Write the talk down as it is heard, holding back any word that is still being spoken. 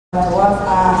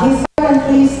He's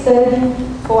currently studying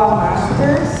for a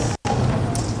master's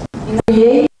in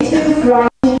creative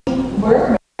writing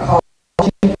work at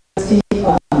University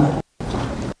of London.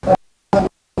 But I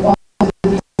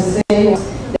wanted to say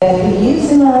that he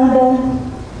lives in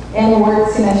London and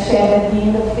works in a shed at the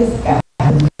end of his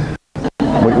garden.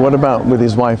 What about with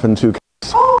his wife and 2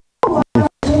 kids? Oh,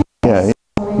 yeah,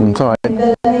 it's all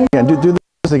right. Yeah, do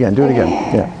this again. Do it again.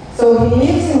 Yeah. So he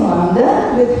lives in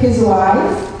London with his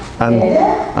wife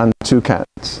and 2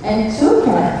 cats. And 2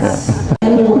 cats. Yeah.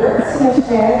 And works in a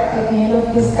shed at the end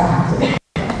of his garden.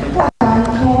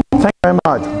 Thank you very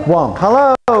much. One.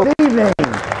 Hello. Good evening.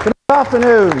 Good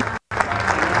afternoon.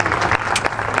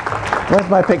 Where's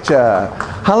my picture?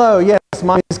 Hello. Yes,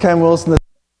 my name is Ken Wilson.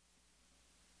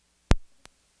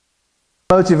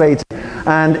 Motivated.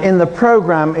 And in the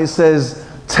program it says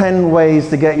 10 ways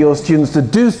to get your students to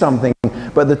do something,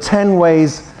 but the 10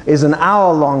 ways is an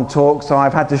hour-long talk, so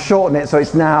I've had to shorten it, so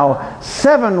it's now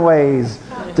 7 ways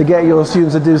to get your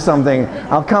students to do something.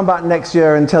 I'll come back next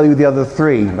year and tell you the other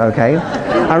 3, okay?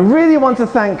 I really want to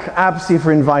thank ABSI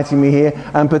for inviting me here,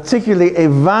 and particularly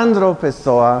Evandro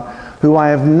Pessoa, who I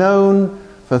have known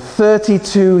for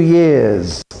 32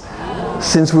 years.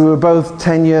 Since we were both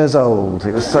 10 years old.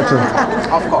 It was such a...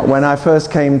 When I first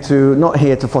came to, not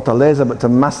here to Fortaleza, but to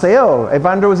Maceió.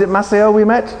 Evandro, was it Maceió we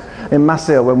met? In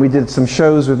Maceió, when we did some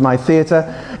shows with my theatre.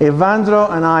 Evandro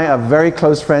and I are very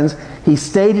close friends. He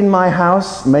stayed in my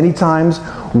house many times.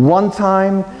 One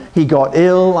time, he got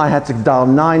ill. I had to dial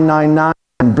 999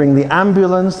 and bring the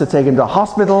ambulance to take him to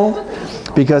hospital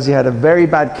because he had a very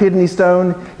bad kidney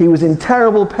stone. He was in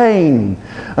terrible pain.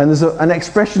 And there's an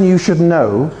expression you should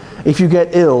know. If you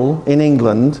get ill in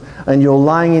England and you're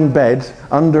lying in bed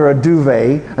under a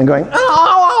duvet and going, ow,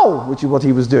 ow, ow, which is what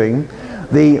he was doing,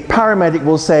 the paramedic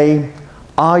will say,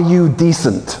 are you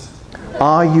decent?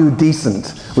 Are you decent?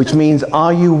 Which means,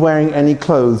 are you wearing any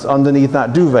clothes underneath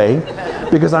that duvet?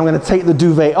 Because I'm going to take the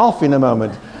duvet off in a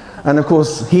moment. And of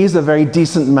course, he's a very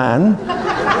decent man.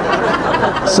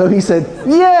 So he said,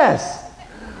 yes.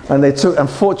 And they took,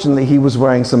 unfortunately, he was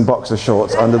wearing some boxer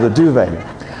shorts under the duvet.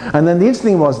 And then the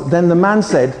interesting thing was, then the man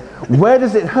said, where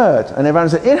does it hurt? And Evandro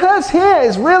said, it hurts here,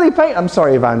 it's really painful. I'm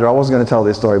sorry, Evandro, I wasn't going to tell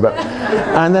this story. But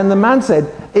and then the man said,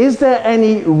 is there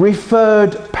any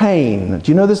referred pain?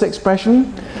 Do you know this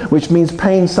expression? Which means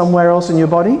pain somewhere else in your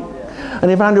body?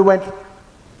 And Evandro went,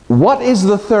 what is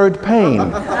the third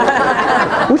pain?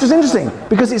 Which was interesting,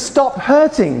 because it stopped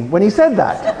hurting when he said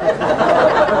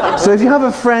that. So if you have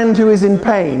a friend who is in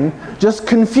pain, just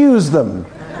confuse them.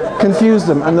 Confuse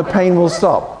them and the pain will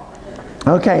stop.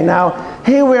 Okay, now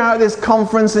here we are at this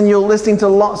conference and you're listening to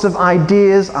lots of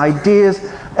ideas.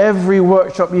 Every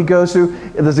workshop you go to,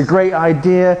 there's a great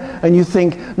idea and you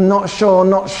think, not sure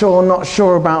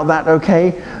about that,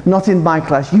 okay? Not in my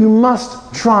class. You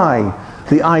must try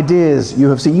the ideas you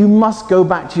have seen. You must go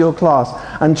back to your class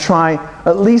and try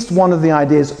at least one of the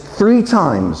ideas 3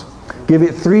 times. Give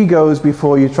it 3 goes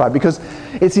before you try, because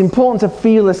it's important to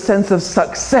feel a sense of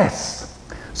success.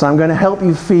 So I'm going to help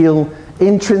you feel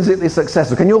intrinsically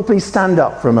successful. Can you all please stand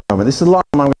up for a moment? This is a lot.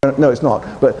 No, it's not.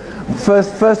 But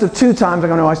first of 2 times, I'm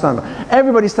going to stand up.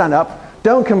 Everybody stand up.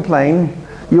 Don't complain.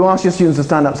 You ask your students to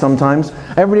stand up sometimes.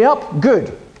 Everybody up?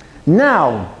 Good.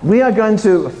 Now, we are going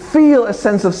to feel a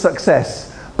sense of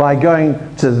success by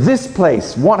going to this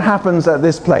place. What happens at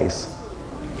this place?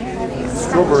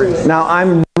 Now,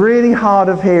 I'm really hard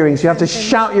of hearing, so you have to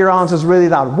shout your answers really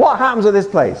loud. What happens at this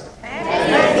place?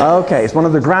 Okay, it's one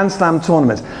of the Grand Slam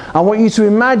tournaments. I want you to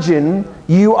imagine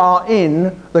you are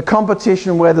in the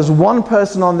competition where there's one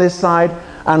person on this side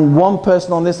and one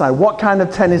person on this side. What kind of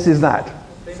tennis is that?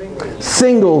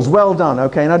 Singles, well done,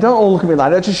 okay? Now don't all look at me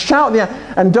like that, just shout the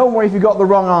answer, and don't worry if you got the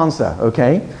wrong answer,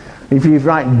 okay? If you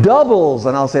write doubles,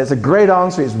 and I'll say it's a great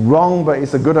answer, it's wrong, but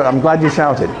it's a good, I'm glad you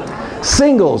shouted.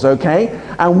 Singles, okay?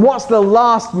 And what's the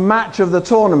last match of the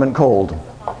tournament called?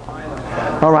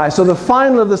 Alright, so the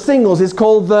final of the singles is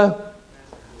called the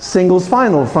singles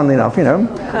final, funnily enough, you know.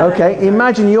 Okay,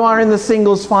 imagine you are in the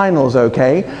singles finals,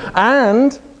 okay?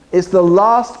 And it's the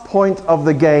last point of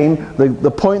the game,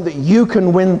 the point that you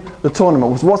can win the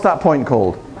tournament. What's that point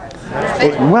called?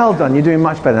 Well done, you're doing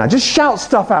much better now. Just shout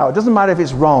stuff out, it doesn't matter if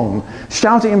it's wrong.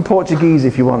 Shout it in Portuguese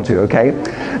if you want to, okay?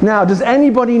 Now, does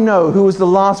anybody know who was the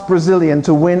last Brazilian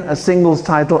to win a singles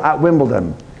title at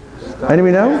Wimbledon?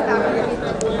 Anybody know?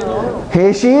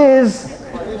 Here she is,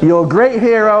 your great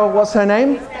hero. What's her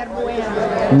name?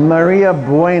 Maria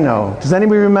Bueno. Does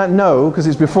anybody remember? No, because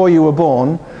it's before you were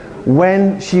born.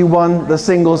 When she won the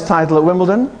singles title at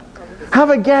Wimbledon? Have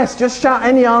a guess, just shout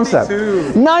any answer.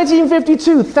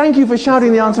 1952. Thank you for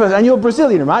shouting the answer. And you're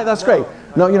Brazilian, right? That's great.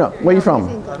 No, you're not. Where are you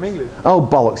from? I'm English. Oh,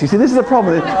 bollocks. You see, this is the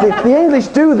problem. The English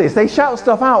do this. They shout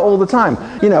stuff out all the time,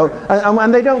 you know,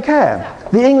 and they don't care.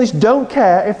 The English don't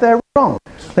care if they're wrong.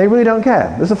 They really don't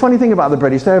care. There's a funny thing about the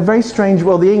British. They're a very strange,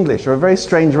 well, the English are a very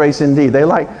strange race indeed. They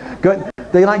like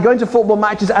going to football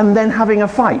matches and then having a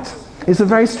fight. It's a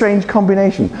very strange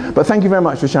combination. But thank you very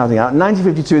much for shouting out.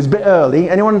 1952 is a bit early.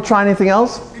 Anyone try anything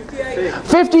else? 58.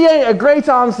 58, a great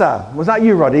answer. Was that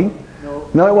you, Roddy? No.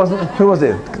 No, it wasn't. Who was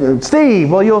it? Steve.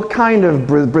 Well, you're kind of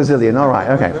Brazilian. All right,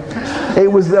 okay.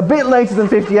 It was a bit later than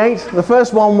 58. The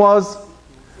first one was...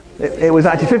 It was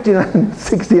actually 59,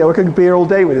 60. I could be here all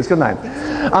day with this, couldn't I?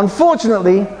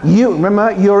 Unfortunately,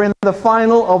 remember, you're in the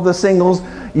final of the singles.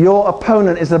 Your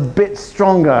opponent is a bit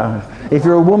stronger. If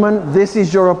you're a woman, this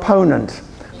is your opponent.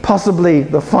 Possibly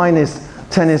the finest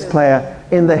tennis player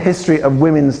in the history of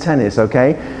women's tennis,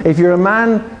 okay? If you're a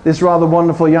man, this rather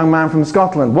wonderful young man from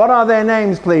Scotland. What are their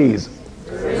names, please?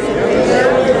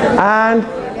 And?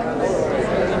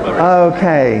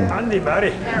 Okay. Andy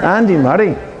Murray. Andy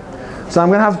Murray. So I'm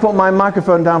going to have to put my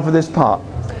microphone down for this part.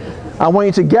 I want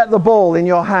you to get the ball in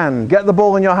your hand. Get the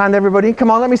ball in your hand, everybody. Come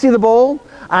on, let me see the ball.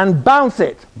 And bounce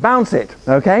it. Bounce it,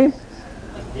 okay?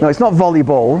 No, it's not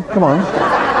volleyball. Come on.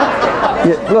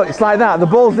 Yeah, look, it's like that. The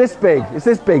ball's this big. It's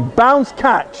this big. Bounce,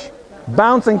 catch.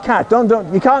 Bounce and catch.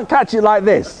 Don't. You can't catch it like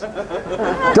this.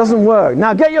 Doesn't work.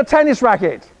 Now get your tennis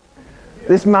racket.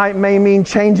 This may mean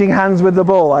changing hands with the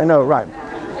ball. I know, right.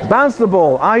 Bounce the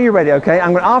ball. Are you ready? Okay.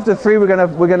 After 3,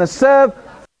 we're gonna serve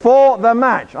for the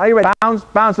match. Are you ready? Bounce,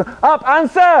 bounce, up and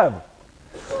serve.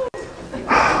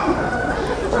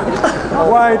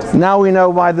 White. Now we know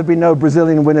why there've been no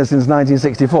Brazilian winners since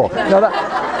 1964.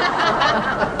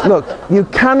 Look, you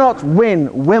cannot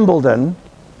win Wimbledon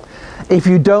if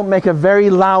you don't make a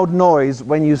very loud noise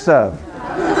when you serve.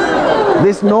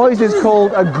 This noise is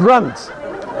called a grunt.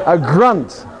 A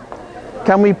grunt.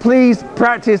 Can we please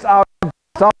practice our...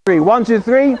 Sorry, 1, 2,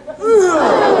 3.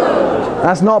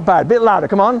 That's not bad. Bit louder,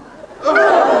 come on.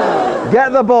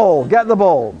 Get the ball, get the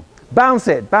ball. Bounce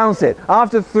it, bounce it.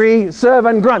 After 3, serve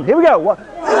and grunt. Here we go.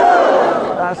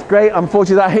 That's great.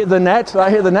 Unfortunately, that hit the net.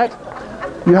 That hit the net.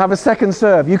 You have a second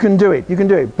serve. You can do it. You can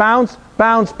do it. Bounce,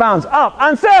 bounce, bounce. Up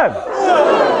and serve.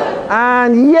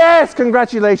 And yes,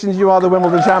 congratulations. You are the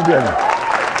Wimbledon champion.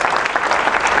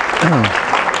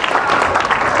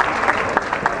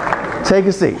 Take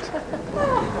a seat.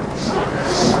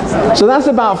 So that's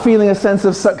about feeling a sense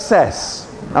of success.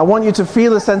 I want you to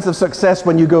feel a sense of success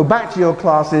when you go back to your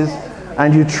classes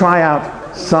and you try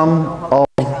out some of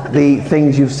the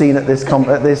things you've seen at this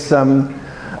conference.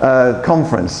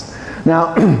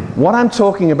 Now, what I'm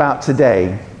talking about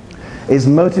today is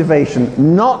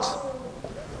motivation, not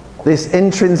this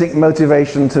intrinsic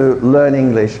motivation to learn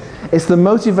English. It's the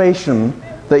motivation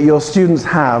that your students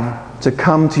have to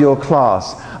come to your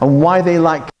class and why they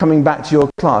like coming back to your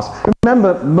class.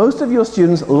 Remember, most of your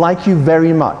students like you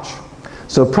very much.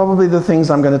 So probably the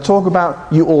things I'm going to talk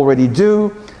about you already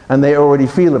do and they already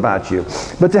feel about you.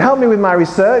 But to help me with my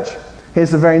research,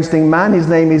 here's a very interesting man. His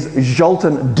name is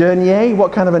Zoltán Dernier.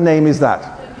 What kind of a name is that?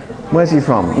 Where's he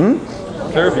from?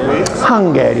 Serbia.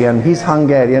 Hungarian. He's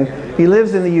Hungarian. He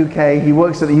lives in the UK. He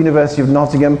works at the University of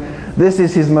Nottingham. This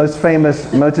is his most famous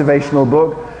motivational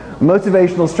book,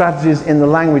 Motivational Strategies in the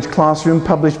Language Classroom,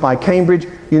 published by Cambridge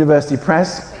University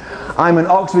Press. I'm an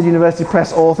Oxford University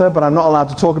Press author, but I'm not allowed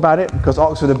to talk about it because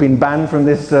Oxford have been banned from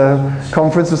this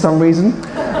conference for some reason.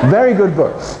 Very good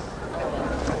book.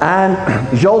 And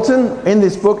Zoltán, in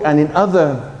this book and in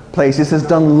other places, has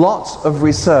done lots of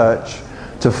research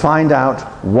to find out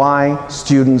why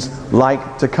students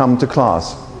like to come to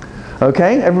class.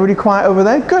 Okay, everybody quiet over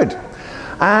there? Good.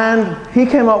 And he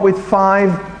came up with 5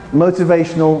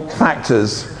 motivational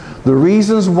factors, the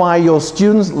reasons why your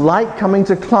students like coming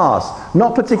to class,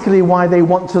 not particularly why they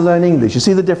want to learn English. You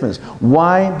see the difference?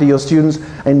 Why do your students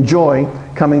enjoy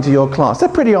coming to your class? They're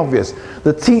pretty obvious.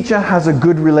 The teacher has a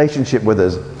good relationship with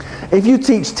us. If you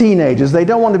teach teenagers, they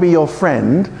don't want to be your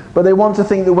friend, but they want to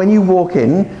think that when you walk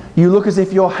in, you look as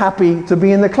if you're happy to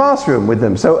be in the classroom with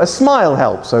them. So a smile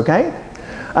helps, okay?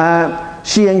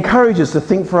 She encourages to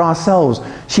think for ourselves.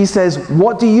 She says,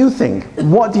 what do you think?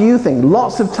 What do you think?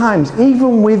 Lots of times,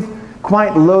 even with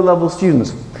quite low-level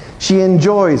students, she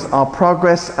enjoys our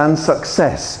progress and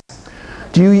success.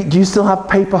 Do you still have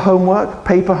paper homework?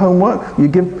 Paper homework? You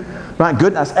give, right,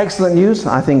 good, that's excellent news.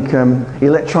 I think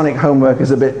electronic homework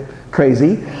is a bit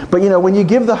crazy. But you know, when you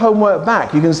give the homework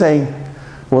back, you can say,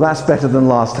 well, that's better than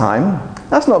last time.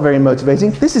 That's not very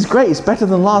motivating. This is great, it's better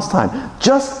than last time.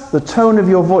 Just the tone of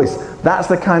your voice, that's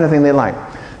the kind of thing they like.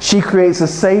 She creates a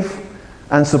safe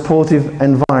and supportive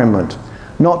environment.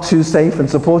 Not too safe and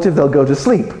supportive, they'll go to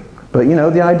sleep. But you know,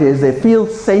 the idea is they feel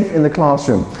safe in the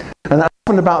classroom. And that's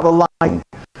often about the lighting.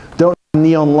 Don't have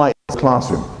neon lights in the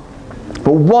classroom.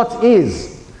 But what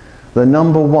is the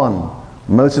number one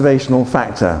motivational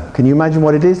factor? Can you imagine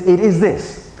what it is? It is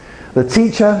this. The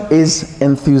teacher is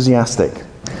enthusiastic.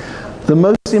 The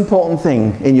most important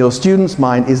thing in your student's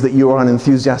mind is that you are an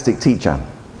enthusiastic teacher.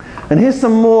 And here's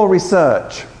some more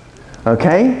research.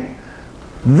 Okay?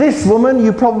 This woman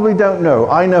you probably don't know.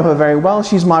 I know her very well.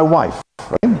 She's my wife.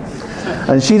 Right?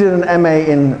 And she did an MA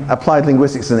in Applied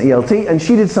Linguistics and ELT, and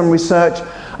she did some research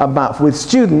with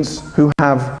students who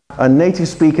have a native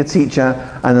speaker teacher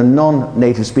and a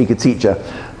non-native speaker teacher,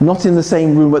 not in the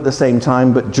same room at the same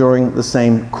time, but during the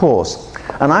same course.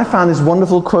 And I found this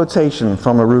wonderful quotation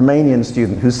from a Romanian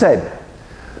student who said,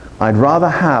 "I'd rather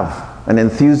have an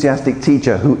enthusiastic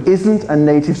teacher who isn't a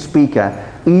native speaker,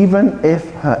 even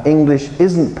if her English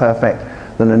isn't perfect,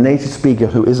 than a native speaker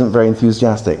who isn't very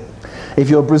enthusiastic." If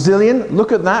you're Brazilian,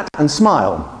 look at that and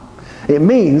smile. It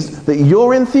means that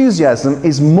your enthusiasm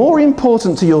is more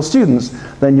important to your students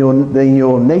than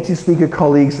your native speaker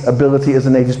colleague's ability as a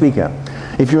native speaker.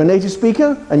 If you're a native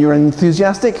speaker and you're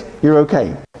enthusiastic, you're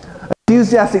okay. An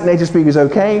enthusiastic native speaker is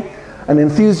okay. An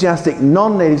enthusiastic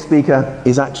non-native speaker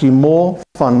is actually more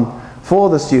fun for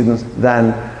the students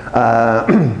than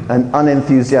an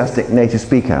unenthusiastic native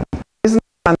speaker. Isn't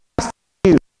that fantastic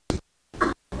news?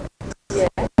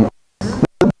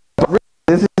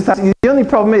 The only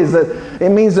problem is that it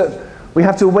means that we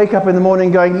have to wake up in the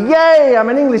morning going, "Yay, I'm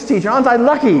an English teacher, aren't I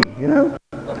lucky?" You know?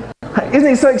 Isn't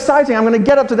it so exciting? I'm going to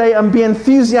get up today and be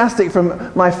enthusiastic from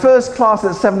my first class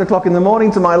at 7 o'clock in the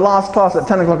morning to my last class at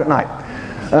 10 o'clock at night.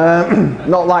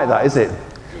 Not like that, is it?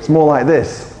 It's more like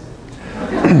this.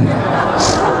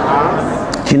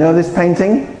 Do you know this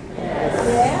painting?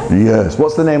 Yes. Yes.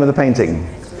 What's the name of the painting?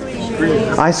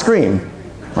 Scream. I Scream.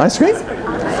 I Scream?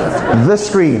 The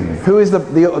Scream. Who is the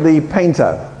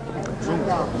painter?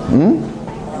 Hmm?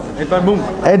 Edvard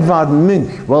Munch. Edvard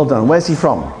Munch. Well done. Where's he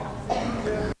from?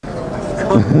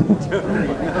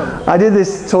 I did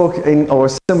this talk or a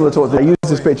similar talk. I used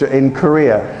this picture in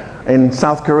Korea, in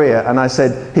South Korea, and I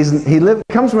said he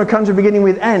comes from a country beginning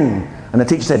with N, and the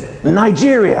teacher said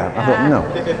Nigeria. I thought no,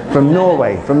 from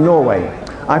Norway.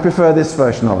 I prefer this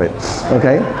version of it.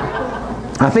 Okay,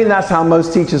 I think that's how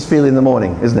most teachers feel in the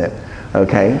morning, isn't it?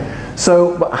 Okay,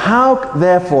 so but how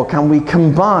therefore can we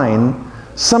combine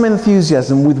some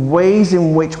enthusiasm with ways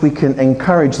in which we can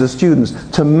encourage the students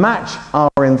to match our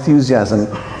enthusiasm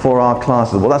for our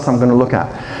classes? Well, that's what I'm going to look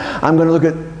at. I'm going to look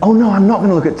at, oh no, I'm not going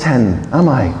to look at 10, am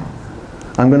I?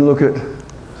 I'm going to look at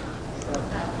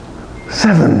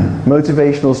 7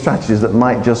 motivational strategies that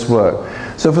might just work.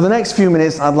 So for the next few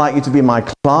minutes, I'd like you to be my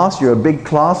class. You're a big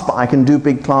class, but I can do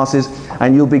big classes,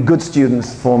 and you'll be good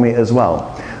students for me as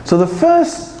well. So the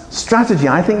first strategy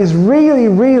I think is really,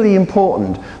 really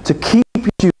important to keep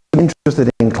you interested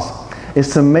in class is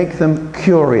to make them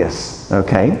curious,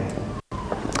 okay?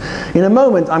 In a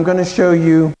moment, I'm going to show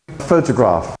you a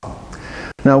photograph.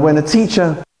 Now, when a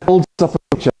teacher holds up a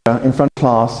picture in front of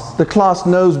class, the class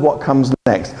knows what comes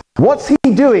next. "What's he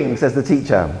doing?" says the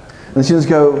teacher. And the students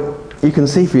go, "You can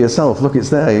see for yourself. Look, it's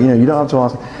there. You know, you don't have to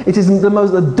ask." It is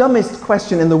the dumbest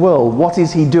question in the world. What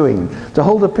is he doing? To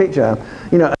hold a picture,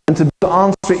 you know, and to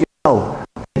answer it yourself.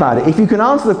 Think about it. If you can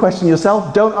answer the question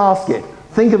yourself, don't ask it.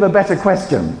 Think of a better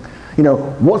question. You know,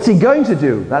 what's he going to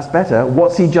do? That's better.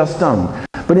 What's he just done?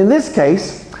 But in this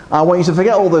case, I want you to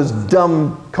forget all those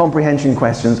dumb comprehension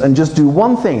questions and just do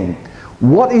one thing.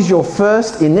 What is your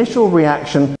first initial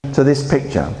reaction to this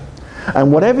picture?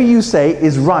 And whatever you say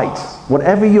is right.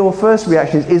 Whatever your first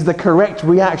reaction is the correct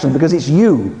reaction, because it's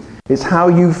you. It's how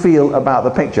you feel about the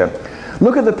picture.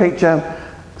 Look at the picture,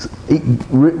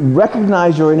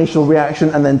 recognize your initial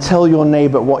reaction, and then tell your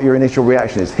neighbor what your initial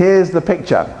reaction is. Here's the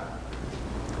picture.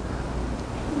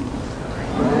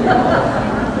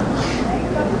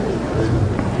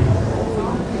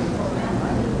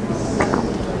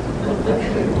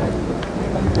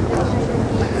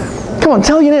 Come on,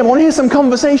 tell your neighbor. I want to hear some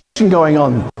conversation going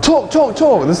on. Talk, talk,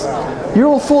 talk. You're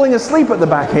all falling asleep at the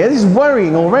back here. This is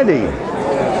worrying already.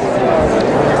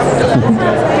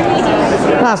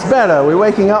 That's better. We're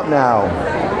waking up now.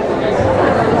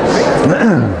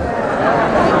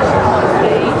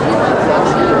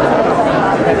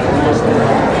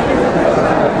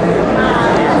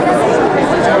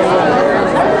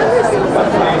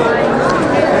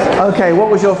 Okay, what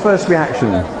was your first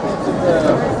reaction?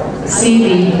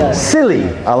 Silly. Silly.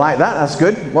 I like that. That's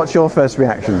good. What's your first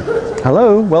reaction?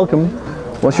 Hello, welcome.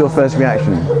 What's your first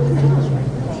reaction?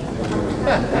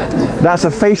 That's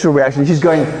a facial reaction. She's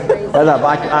going like that,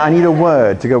 but I need a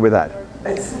word to go with that.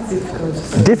 It's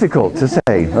difficult. Difficult to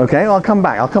say. Okay, I'll come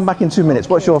back. I'll come back in 2 minutes.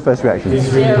 What's your first reaction?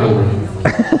 He's really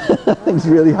hungry. He's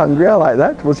really hungry. I like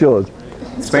that. What's yours?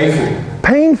 It's painful.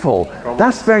 Painful.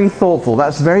 That's very thoughtful.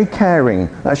 That's very caring.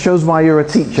 That shows why you're a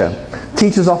teacher.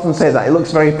 Teachers often say that. It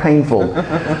looks very painful.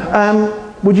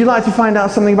 Would you like to find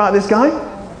out something about this guy?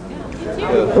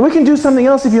 We can do something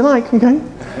else if you like, okay?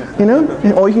 You know?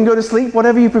 Or you can go to sleep,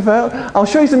 whatever you prefer. I'll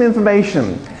show you some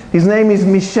information. His name is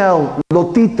Michel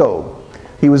Lotito.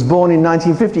 He was born in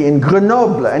 1950 in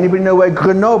Grenoble. Anybody know where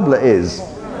Grenoble is?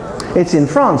 It's in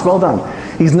France. Well done.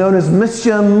 He's known as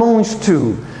Monsieur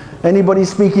Mange-Tout. Anybody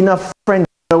speak enough French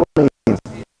to know what it means?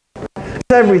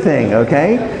 It's everything,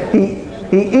 okay?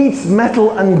 He eats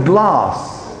metal and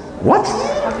glass. What?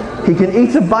 He can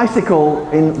eat a bicycle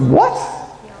in what?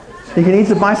 He can eat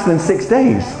a bicycle in 6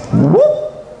 days.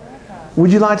 Whoop!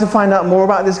 Would you like to find out more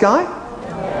about this guy?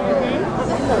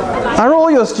 Are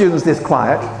all your students this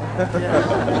quiet?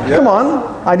 Come on.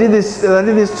 I did this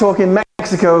talk in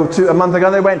Mexico a month ago.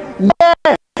 They went,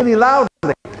 yeah, really loudly.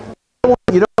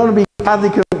 You don't want to be badly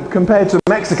compared to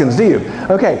Mexicans, do you?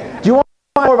 Okay. Do you want to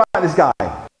find more about this guy?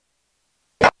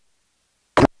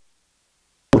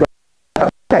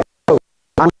 Okay. So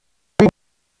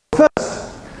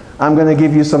first, I'm going to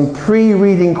give you some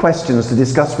pre-reading questions to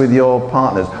discuss with your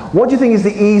partners. What do you think is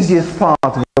the easiest part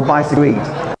of your bicycle eat?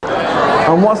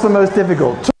 And what's the most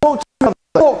difficult? Talk to each other.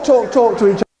 Talk to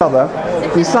each other.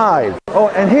 Decide. Oh,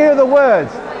 and here are the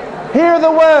words. Here are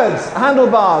the words.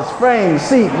 Handlebars, frame,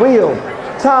 seat, wheel,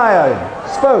 tire,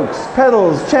 spokes,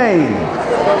 pedals, chain.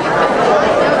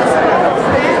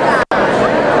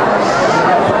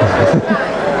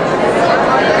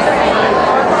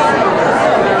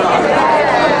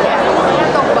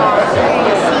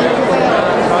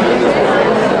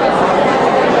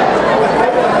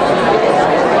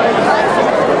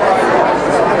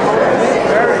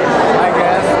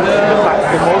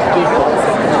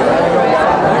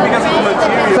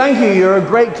 Thank you, you're a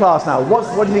great class now.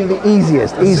 What do you think the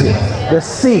easiest? Easiest. The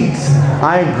seats.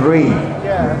 I agree.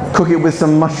 Cook it with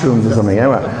some mushrooms or something.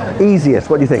 Yeah, easiest.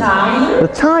 What do you think? The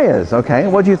tires. Okay.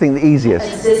 What do you think the easiest?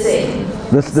 It's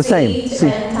the same. The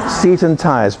same. Seat and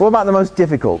tires. What about the most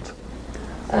difficult?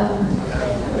 I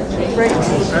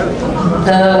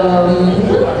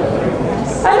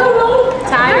don't know.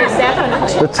 Tires,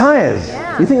 definitely. The tires.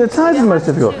 You think the tires are the most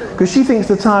difficult? Because she thinks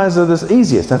the tires are the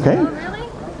easiest. Okay.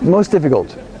 Most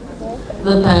difficult.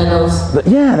 The pedals.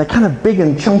 Yeah, they're kind of big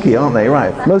and chunky, aren't they?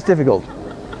 Right. Most difficult.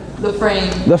 The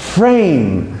frame. The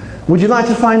frame. Would you like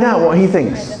to find out what he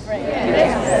thinks?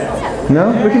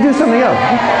 No? We can do something else.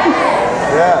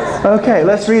 Yes. Okay,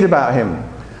 let's read about him.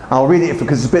 I'll read it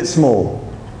because it's a bit small.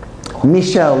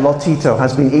 Michel Lotito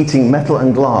has been eating metal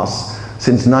and glass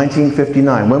since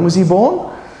 1959. When was he born?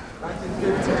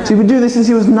 1950. So he's been doing this since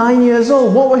he was 9 years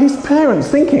old. What were his parents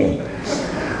thinking?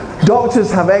 Doctors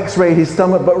have x-rayed his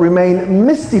stomach but remain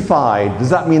mystified.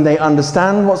 Does that mean they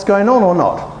understand what's going on or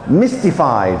not?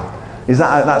 Mystified. Is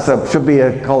that should be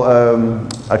a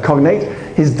cognate?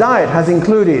 His diet has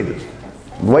included,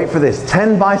 wait for this,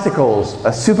 10 bicycles,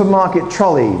 a supermarket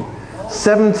trolley,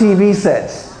 7 TV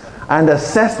sets, and a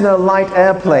Cessna light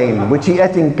airplane, which he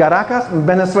ate in Caracas,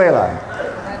 Venezuela.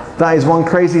 That is one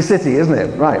crazy city, isn't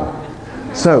it? Right.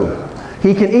 So,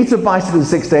 he can eat a bicycle in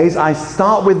 6 days. I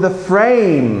start with the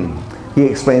frame. He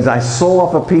explains, I saw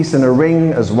off a piece in a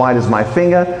ring as wide as my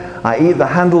finger. I eat the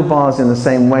handlebars in the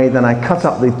same way. Then I cut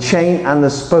up the chain and the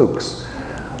spokes.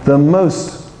 The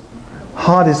most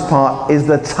hardest part is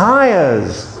the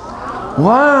tires.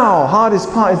 Wow,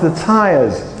 hardest part is the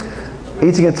tires.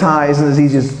 Eating a tire isn't as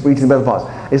easy as eating the other parts.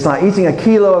 It's like eating a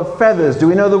kilo of feathers. Do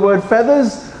we know the word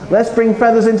feathers? Let's bring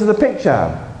feathers into the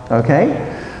picture. Okay?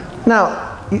 Now,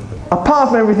 apart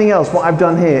from everything else, what I've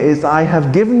done here is I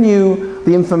have given you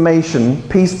the information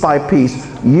piece by piece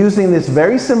using this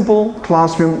very simple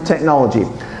classroom technology.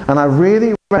 And I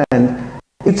really recommend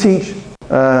you teach,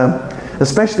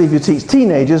 especially if you teach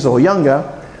teenagers or younger,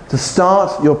 to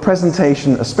start your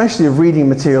presentation, especially of reading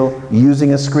material,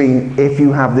 using a screen if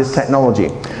you have this technology.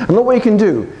 And look what you can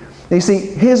do. You see,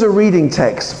 here's a reading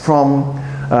text from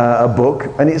a book,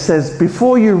 and it says,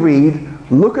 before you read,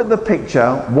 look at the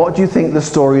picture. What do you think the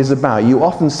story is about? You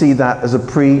often see that as a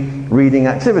pre-reading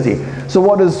activity. So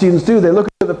what do the students do? They look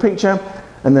at the picture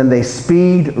and then they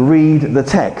speed read the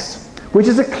text, which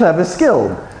is a clever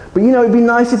skill. But you know, it'd be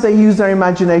nice if they use their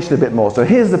imagination a bit more. So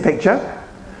here's the picture.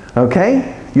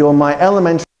 Okay, you're my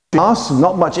elementary class,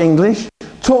 not much English.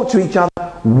 Talk to each other.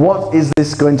 What is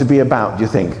this going to be about, do you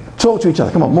think? Talk to each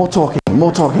other. Come on, more talking,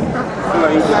 more talking.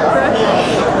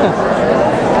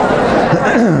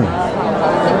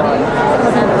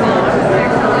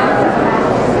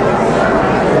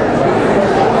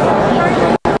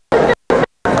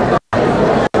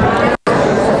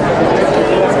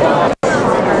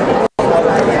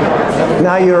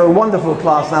 Now you're a wonderful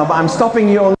class now, but I'm stopping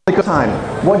you on the time.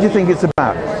 What do you think it's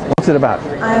about? What's it about?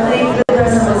 I think the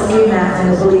person was kidnapped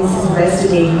and the police is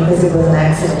investigating because it was an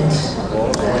accident.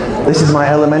 This is my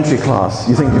elementary class.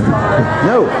 You think?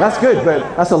 No, that's good, but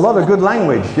that's a lot of good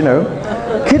language, you know.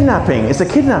 Kidnapping. It's a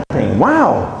kidnapping.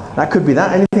 Wow. That could be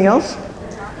that. Anything else?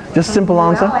 Just simple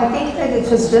answer? No, I think that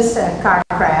it was just a car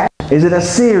crash. Is it a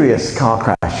serious car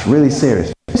crash? Really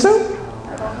serious? So?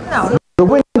 No. The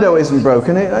window isn't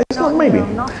broken. It's not maybe.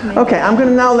 Okay, I'm going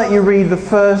to now let you read the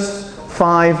first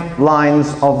 5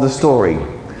 lines of the story.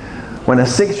 When a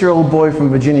 6-year-old boy from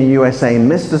Virginia, USA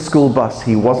missed the school bus,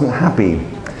 he wasn't happy.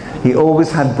 He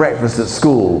always had breakfast at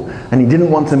school, and he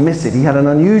didn't want to miss it. He had an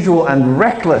unusual and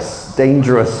reckless,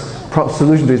 dangerous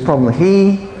solution to his problem.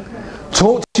 He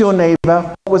talked to your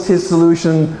neighbor. What was his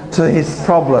solution to his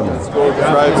problem?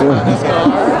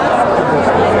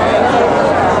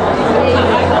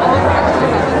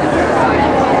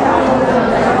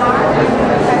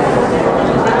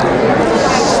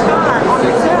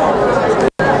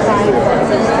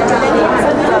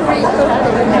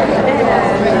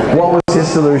 What was his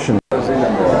solution?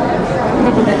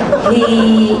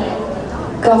 He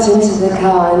got into the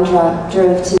car and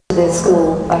drove to the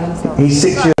school by himself. He's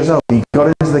 6 years old. He got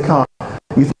into the car.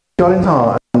 You think he got in the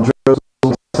car and drove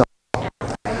to the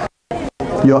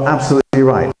school? You're absolutely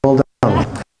right. Well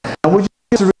done. And would you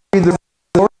like to read the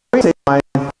story? Say my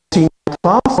 14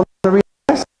 class. Want to read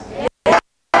this?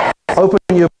 Open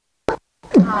your book.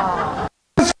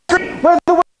 Where's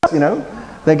the words? You know,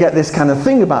 they get this kind of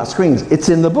thing about screens. It's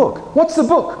in the book. What's the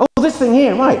book? Oh, this thing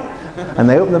here, right. And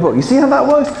they open the book. You see how that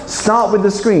works? Start with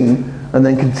the screen and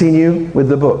then continue with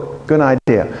the book. Good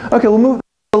idea. Okay, we'll move.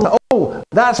 Oh,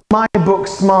 that's my book,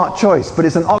 Smart Choice, but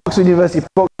it's an Oxford University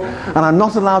book, and I'm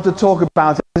not allowed to talk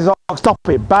about it. Stop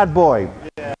it, bad boy.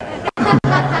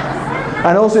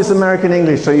 And also it's American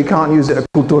English, so you can't use it at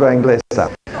Cultura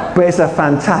Inglesa. But it's a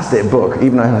fantastic book,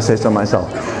 even though I say so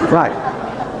myself. Right.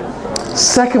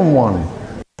 Second one.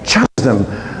 Challenge them.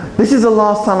 This is the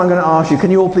last time I'm going to ask you.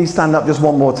 Can you all please stand up just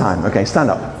one more time? Okay, stand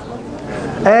up.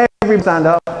 Everybody stand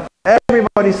up.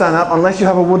 Everybody stand up, unless you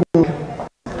have a wooden...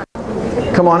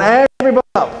 Come on, everybody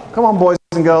up. Come on, boys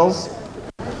and girls.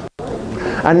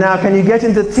 And now, can you get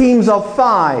into teams of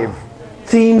 5?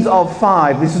 Teams of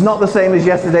 5. This is not the same as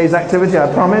yesterday's activity,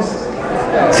 I promise.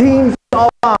 Teams of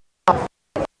 5.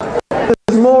 If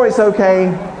there's more, it's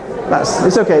okay.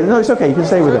 It's okay. No, it's okay. You can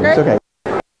stay with them. It's okay.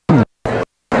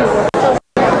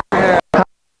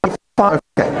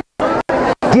 Okay.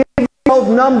 Give yourself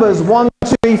numbers 1,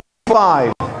 2, 3,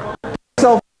 5. Give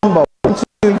yourself number 1,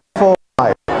 2, 4,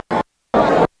 5.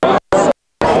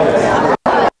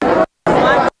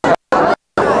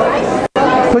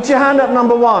 Put your hand up,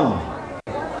 number 1.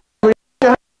 Put your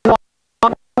hand up,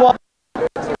 number 1.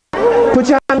 Put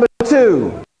your hand up, number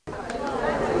 2.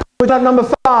 Put up number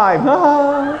 5.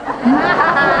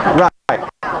 Right.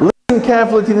 Listen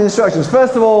carefully to the instructions.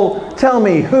 First of all, tell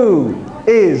me, who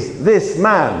is this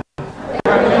man?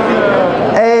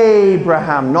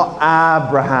 Abraham, not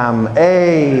Abraham.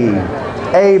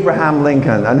 Abraham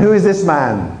Lincoln. And who is this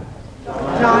man?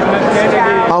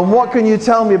 And what can you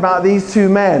tell me about these 2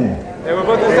 men? They were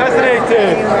both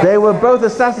assassinated. They were both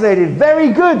assassinated.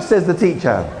 Very good, says the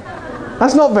teacher.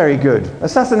 That's not very good.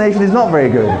 Assassination is not very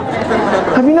good.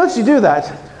 Have you noticed you do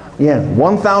that? Yeah,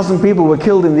 1,000 people were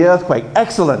killed in the earthquake.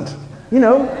 Excellent. You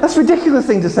know, that's a ridiculous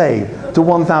thing to say, to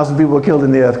 1,000 people were killed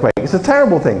in the earthquake. It's a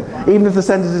terrible thing, even if the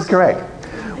sentence is correct.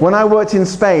 When I worked in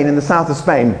Spain, in the south of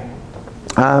Spain,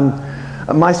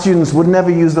 my students would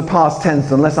never use the past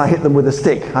tense unless I hit them with a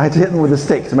stick. I had to hit them with a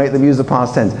stick to make them use the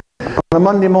past tense. On a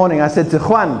Monday morning, I said to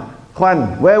Juan,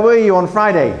 where were you on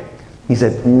Friday? He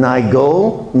said, I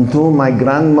go to my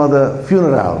grandmother's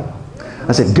funeral.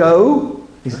 I said, go?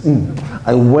 He said,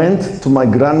 I went to my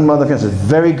grandmother's funeral. I said,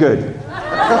 very good.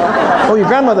 Oh, your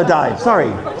grandmother died.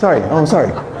 Sorry. Oh, I'm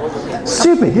sorry.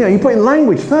 Stupid. You know, you put in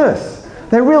language first.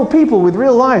 They're real people with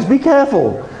real lives. Be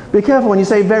careful. Be careful when you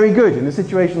say very good in a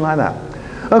situation like that.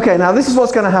 Okay, now this is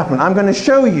what's going to happen. I'm going to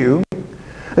show you,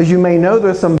 as you may know,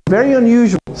 there are some very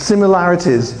unusual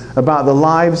similarities about the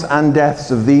lives and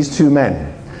deaths of these 2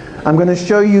 men. I'm going to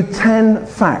show you 10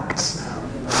 facts.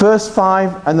 First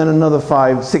 5 and then another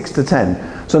 5, 6 to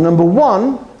 10. So number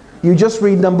 1, you just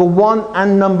read number 1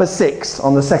 and number 6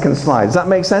 on the second slide. Does that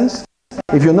make sense?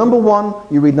 If you're number 1,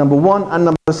 you read number 1 and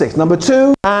number 6. Number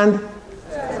 2 and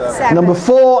 7. Number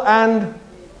 4 and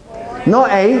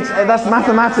not 8. That's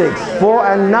mathematics. 4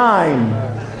 and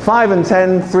 9. 5 and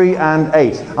 10, 3 and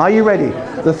 8. Are you ready?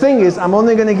 The thing is, I'm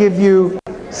only going to give you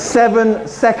 7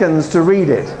 seconds to read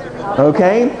it.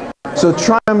 Okay? So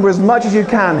try and remember as much as you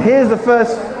can. Here's the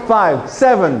first 5,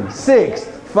 7, 6,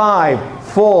 5,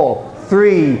 4,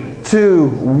 3, 2,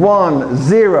 1,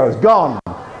 0. Gone.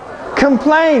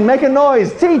 Complain, make a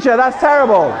noise. Teacher, that's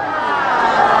terrible.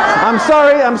 I'm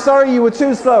sorry, you were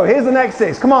too slow. Here's the next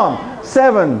 6. Come on.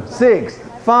 7, 6,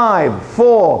 5,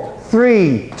 4,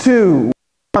 3, 2,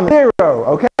 1, 0.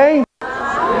 Okay?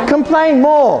 Complain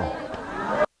more.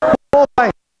 More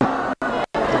time.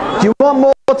 Do you want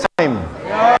more time?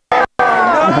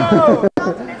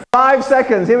 5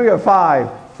 seconds. Here we go. 5,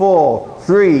 4,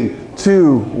 3,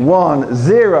 2, 1,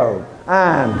 0.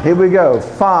 And here we go.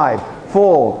 5,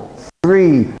 4,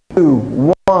 3, 2,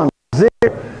 1, 0.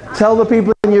 Tell the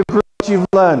people in your group what you've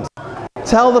learned.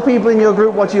 Tell the people in your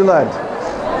group what you learned.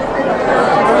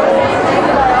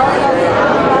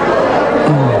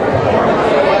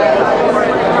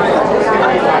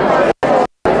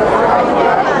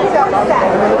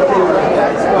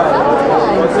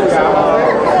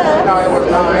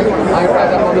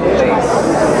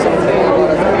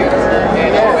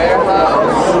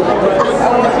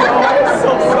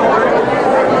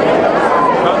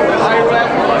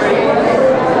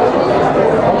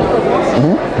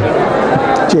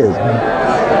 Cheers.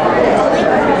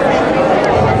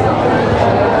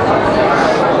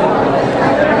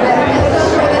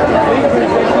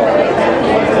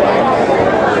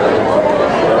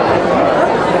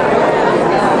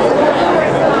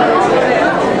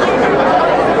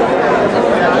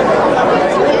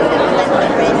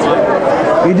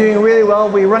 You're doing really well.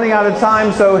 We're running out of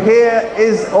time, so here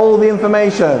is all the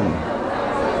information.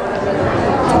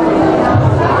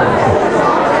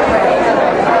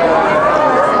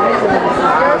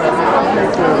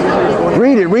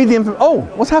 Read the information. Oh,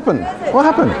 what's happened? What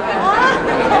happened?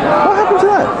 What happened to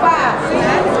that?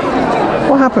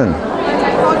 What happened?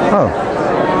 Oh.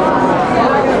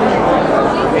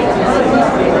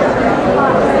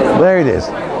 There it is.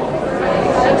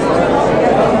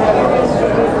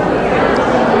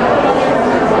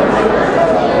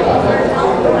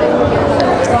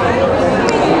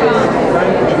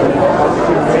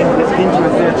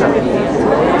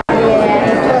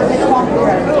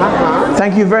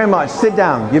 Thank you very much. Sit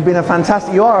down. You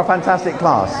are a fantastic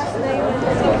class.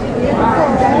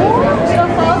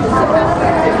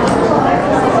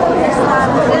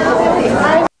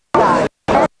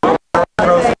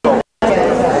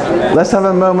 Let's have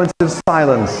a moment of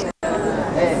silence.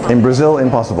 In Brazil,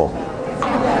 impossible.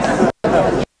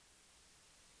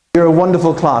 You're a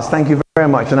wonderful class. Thank you very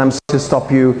much. And I'm sorry to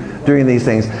stop you doing these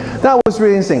things. That was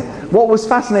really interesting. What was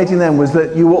fascinating then was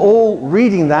that you were all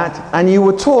reading that and you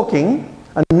were talking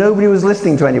and nobody was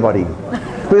listening to anybody.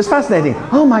 But it was fascinating.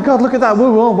 Oh my God, look at that.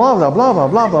 Blah, blah, blah, blah, blah,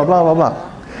 blah, blah, blah,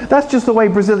 blah. That's just the way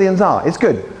Brazilians are. It's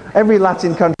good. Every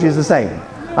Latin country is the same.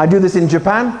 I do this in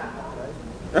Japan,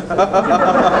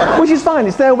 which is fine.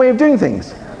 It's their way of doing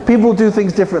things. People do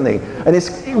things differently. But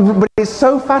it's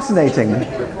so fascinating.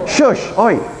 Shush,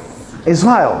 oi,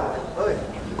 Israel.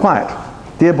 Quiet,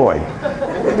 dear boy.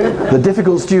 The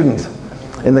difficult student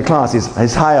in the class is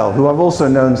Israel, who I've also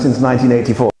known since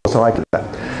 1984. So I get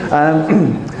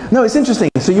that. No, it's interesting.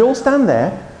 So you all stand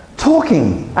there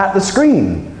talking at the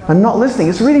screen and not listening.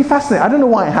 It's really fascinating. I don't know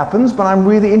why it happens, but I'm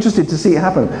really interested to see it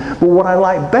happen. But what I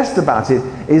like best about it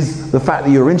is the fact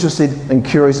that you're interested and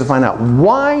curious to find out,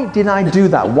 why did I do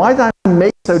that? Why did I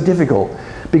make it so difficult?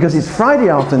 Because it's Friday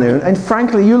afternoon and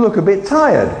frankly you look a bit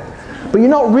tired. But you're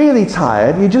not really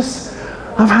tired. You just,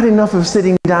 I've had enough of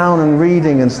sitting down and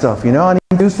reading and stuff, you know. I need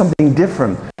to do something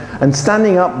different. And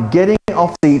standing up, getting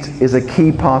off seat is a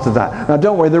key part of that. Now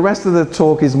don't worry, the rest of the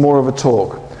talk is more of a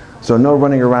talk. So no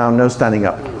running around, no standing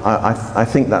up. I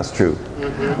think that's true.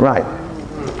 Right.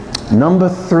 Number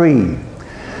 3,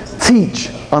 teach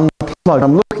unplugged.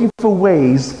 I'm looking for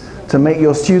ways to make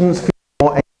your students feel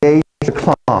more engaged in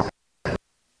the class.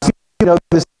 You know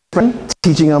this friend,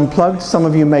 teaching unplugged. Some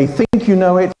of you may think you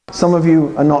know it, some of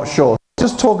you are not sure.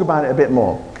 Just talk about it a bit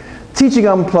more. Teaching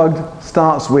unplugged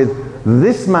starts with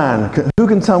this man. Who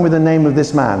can tell me the name of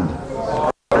this man?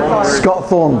 Scott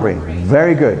Thornbury.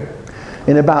 Very good.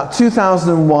 In about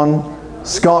 2001,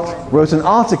 Scott wrote an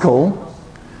article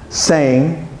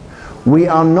saying, we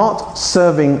are not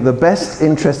serving the best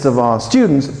interests of our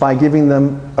students by giving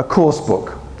them a course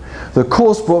book. The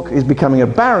course book is becoming a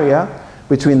barrier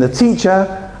between the teacher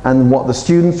and what the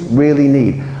students really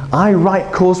need. I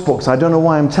write course books. I don't know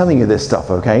why I'm telling you this stuff,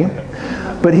 okay?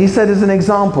 But he said, as an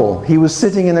example, he was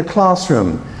sitting in a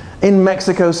classroom in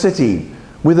Mexico City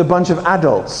with a bunch of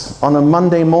adults on a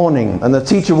Monday morning, and the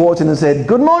teacher walked in and said,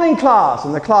 "Good morning, class,"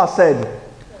 and the class said,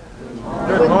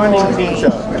 "Good morning,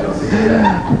 teacher."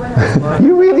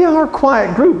 You really are a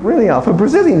quiet group, really are. For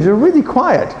Brazilians, you're really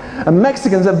quiet. And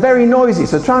Mexicans are very noisy,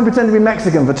 so try and pretend to be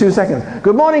Mexican for 2 seconds.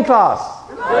 Good morning, class.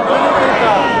 Good morning,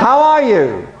 class. How are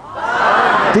you?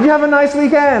 Fine. Did you have a nice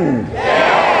weekend?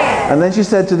 Yes. And then she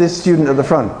said to this student at the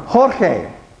front, Jorge,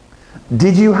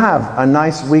 did you have a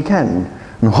nice weekend?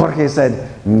 And Jorge said,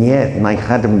 "Niet, I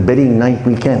had a very nice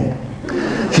weekend."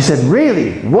 She said,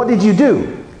 "Really? What did you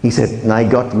do?" He said, "I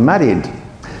got married."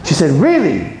 She said,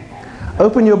 "Really?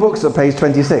 Open your books at page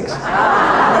 26.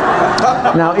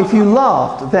 Now, if you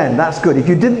laughed, then that's good. If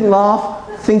you didn't laugh,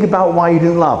 think about why you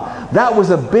didn't laugh. That was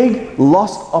a big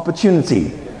lost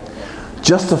opportunity.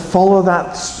 Just to follow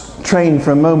that train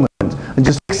for a moment and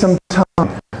just take some time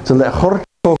to let Jorge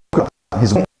talk about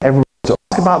his wedding. Everyone to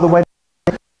ask about the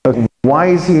wedding. Why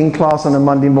is he in class on a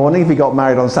Monday morning if he got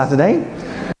married on Saturday?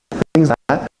 Things like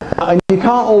that. And you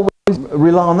can't always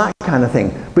rely on that kind of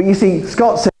thing. But you see,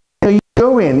 Scott said, you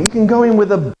can go in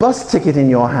with a bus ticket in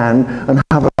your hand and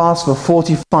have a class for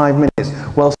 45 minutes.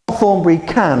 Well, Thornbury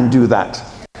can do that.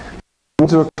 Go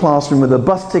to a classroom with a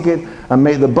bus ticket and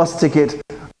make the bus ticket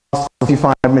last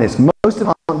 45 minutes. Most of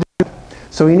us can't do that.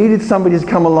 So he needed somebody to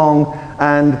come along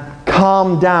and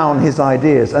calm down his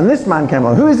ideas. And this man came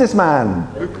along. Who is this man?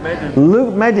 Luke Meddings.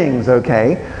 Luke Meddings,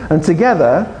 okay. And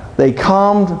together, they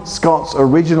calmed Scott's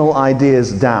original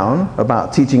ideas down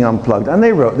about Teaching Unplugged, and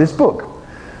they wrote this book.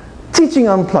 Teaching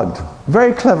Unplugged.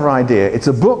 Very clever idea. It's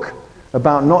a book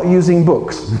about not using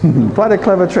books. Quite a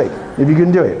clever trick, if you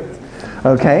can do it.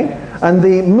 Okay? And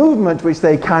the movement which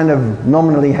they kind of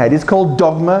nominally head is called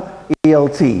Dogma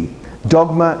ELT.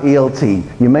 Dogma ELT.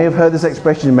 You may have heard this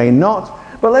expression, you may not.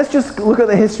 But let's just look at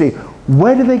the history.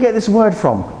 Where did they get this word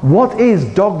from? What is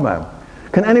dogma?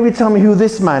 Can anybody tell me who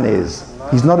this man is?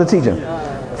 He's not a teacher.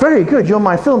 Very good. You're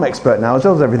my film expert now as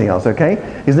well as everything else, okay?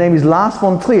 His name is Lars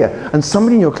von Trier, and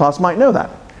somebody in your class might know that.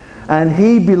 And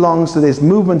he belongs to this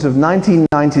movement of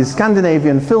 1990s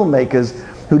Scandinavian filmmakers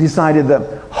who decided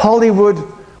that Hollywood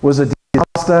was a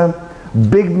disaster,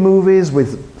 big movies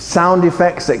with sound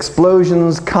effects,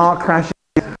 explosions, car crashes,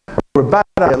 were bad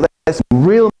idea. Let's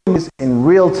real movies in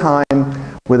real time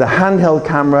with a handheld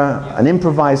camera, an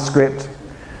improvised script.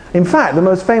 In fact, the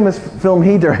most famous film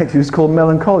he directed was called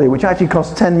Melancholia, which actually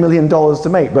cost $10 million to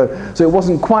make, so it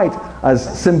wasn't quite as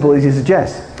simple as you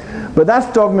suggest. But that's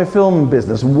Dogma film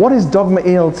business. What is Dogma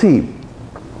ELT?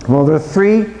 Well, there are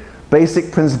three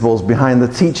basic principles behind the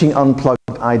Teaching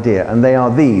Unplugged idea, and they are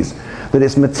these. That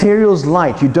it's materials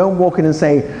light. You don't walk in and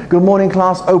say, "Good morning,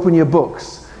 class, open your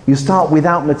books." You start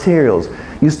without materials.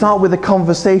 You start with a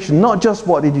conversation, not just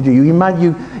what did you do.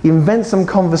 You invent some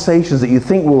conversations that you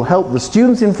think will help the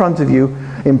students in front of you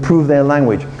improve their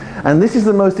language. And this is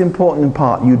the most important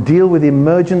part. You deal with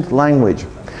emergent language.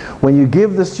 When you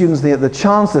give the students the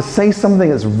chance to say something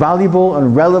that's valuable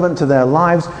and relevant to their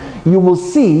lives, you will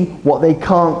see what they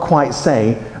can't quite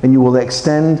say, and you will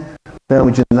extend their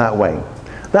language in that way.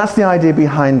 That's the idea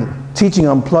behind Teaching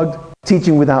Unplugged,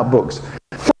 teaching without books.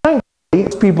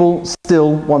 People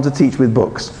still want to teach with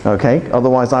books, okay?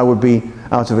 Otherwise I would be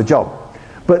out of a job.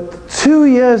 But 2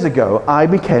 years ago, I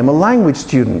became a language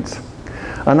student.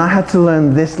 And I had to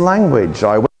learn this language.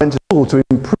 I went to school to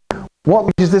improve. What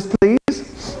language is this,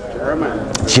 please? German.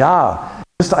 Ja,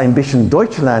 ich müsste ein bisschen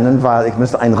Deutsch lernen, weil ich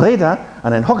müsste ein Rede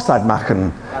an eine Hochzeit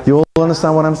machen. You all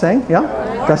understand what I'm saying? Yeah?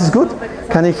 Das ist gut?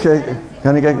 Kann ich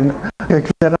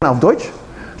erklären auf Deutsch?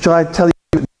 Shall I tell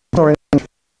you or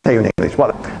in English?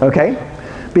 What? Okay?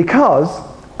 Because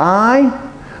I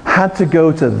had to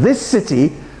go to this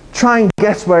city, try and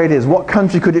guess where it is. What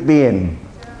country could it be in?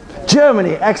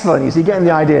 Germany. Excellent. You see, getting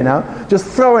the idea now. Just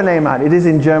throw a name out. It is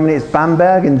in Germany. It's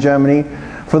Bamberg in Germany.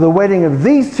 For the wedding of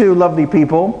these two lovely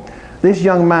people. This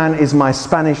young man is my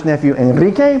Spanish nephew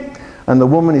Enrique, and the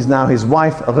woman is now his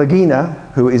wife Regina,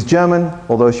 who is German,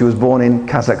 although she was born in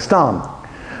Kazakhstan.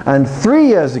 And 3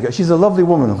 years ago, she's a lovely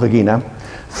woman, Regina.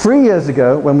 3 years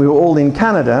ago, when we were all in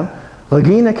Canada,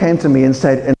 Regina came to me and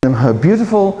said in her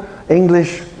beautiful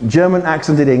English, German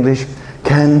accented English,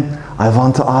 "Ken, I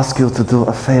want to ask you to do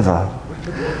a favor."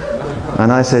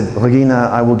 And I said, "Regina,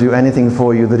 I will do anything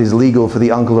for you that is legal for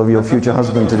the uncle of your future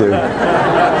husband to do."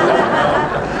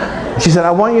 She said,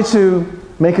 "I want you to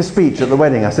make a speech at the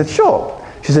wedding." I said, "Sure."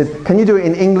 She said, "Can you do it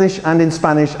in English and in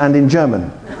Spanish and in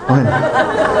German?"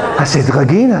 I said,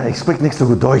 "Regina, ich spreche nicht so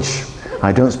gut Deutsch.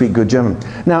 I don't speak good German."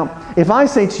 Now, if I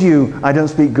say to you, I don't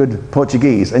speak good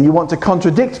Portuguese, and you want to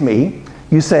contradict me,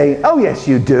 you say, "Oh yes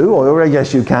you do," or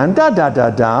 "Yes you can," da da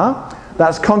da da.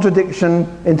 That's contradiction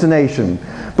intonation.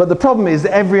 But the problem is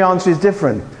that every answer is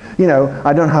different. You know,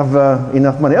 I don't have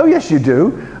enough money. Oh, yes, you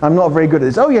do. I'm not very good at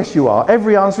this. Oh, yes, you are.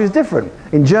 Every answer is different.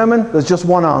 In German, there's just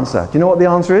one answer. Do you know what the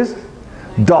answer is?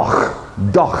 Doch.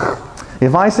 Doch.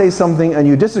 If I say something and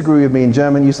you disagree with me in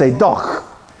German, you say doch.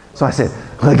 So I said,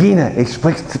 Regine, ich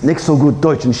spreche nicht so gut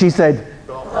Deutsch. And she said,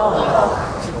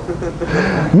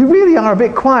 you really are a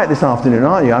bit quiet this afternoon,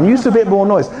 aren't you? I'm used to a bit more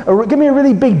noise. Give me a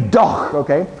really big doch,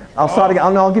 okay? I'll start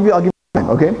again. I'll give you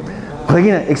okay?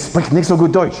 Regine, ich spreche nicht so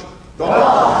gut Deutsch.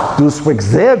 Du sprichst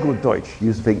sehr gut Deutsch.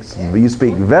 You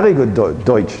speak very good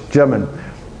Deutsch, German.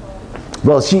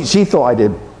 Well, she thought I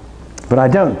did, but I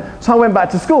don't. So I went back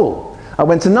to school. I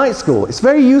went to night school. It's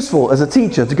very useful as a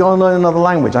teacher to go and learn another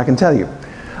language, I can tell you.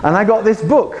 And I got this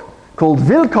book called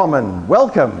Willkommen,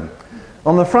 Welcome.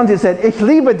 On the front it said, Ich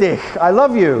liebe dich, I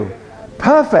love you.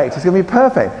 Perfect, it's going to be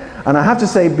perfect. And I have to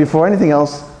say, before anything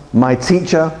else, my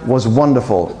teacher was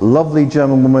wonderful. Lovely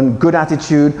German woman, good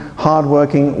attitude,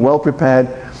 hardworking, well prepared,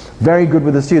 very good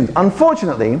with the students.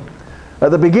 Unfortunately,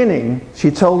 at the beginning, she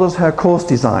told us her course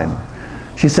design.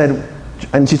 She said,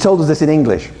 and she told us this in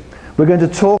English, we're going to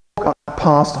talk about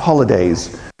past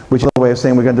holidays, which is a way of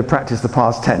saying we're going to practice the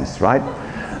past tense, right?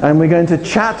 And we're going to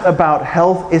chat about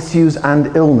health issues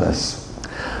and illness.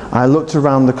 I looked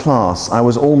around the class. I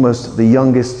was almost the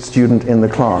youngest student in the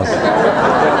class.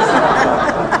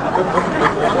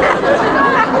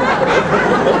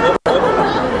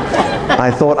 I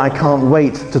thought, I can't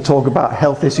wait to talk about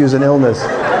health issues and illness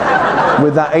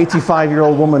with that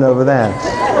 85-year-old woman over there.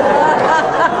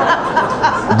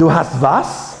 Du hast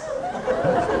was?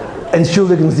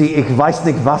 Entschuldigen Sie, ich weiß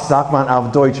nicht, was sagt man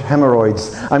auf Deutsch,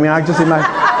 hemorrhoids. I mean, I could just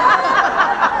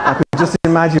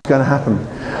imagine what's going to happen.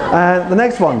 The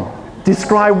next one,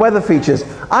 describe weather features.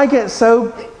 I get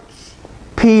so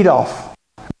peed off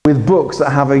with books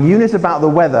that have a unit about the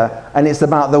weather and it's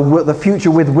about the future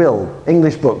with will.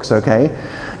 English books, okay?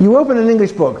 You open an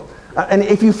English book and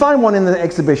if you find one in the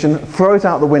exhibition, throw it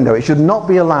out the window. It should not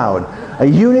be allowed. A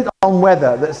unit on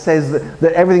weather that says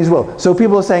that everything's will. So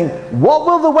people are saying, what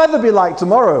will the weather be like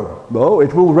tomorrow? Oh,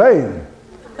 it will rain.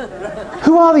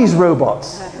 Who are these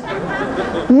robots?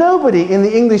 Nobody in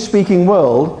the English-speaking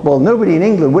world, well, nobody in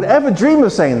England would ever dream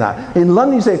of saying that. In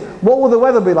London you say, what will the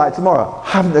weather be like tomorrow?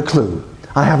 Haven't a clue.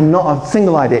 I have not a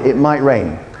single idea. It might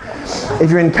rain. If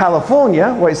you're in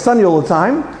California, where it's sunny all the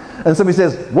time, and somebody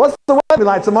says, what's the weather be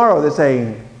like tomorrow? They're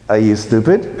saying, are you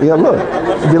stupid? You know, look,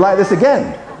 it'll be like this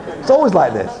again. It's always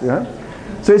like this, you know.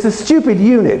 So it's a stupid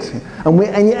unit. And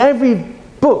every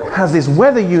book has this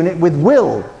weather unit with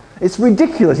will. It's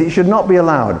ridiculous. It should not be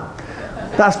allowed.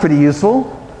 That's pretty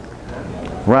useful.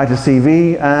 Write a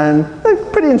CV and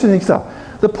pretty interesting stuff.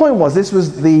 The point was, this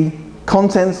was the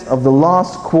contents of the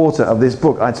last quarter of this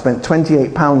book I'd spent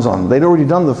 £28 on. They'd already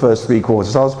done the first 3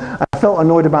 quarters, so I felt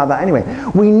annoyed about that anyway.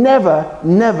 We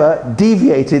never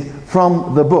deviated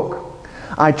from the book.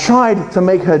 I tried to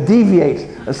make her deviate.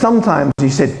 Sometimes she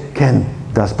said, Ken,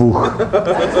 das Buch.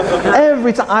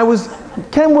 Every time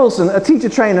Ken Wilson, a teacher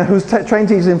trainer who's trained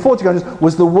teachers in 40 countries,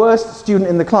 was the worst student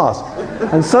in the class.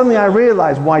 And suddenly I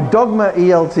realized why Dogma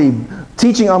ELT,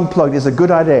 Teaching Unplugged, is a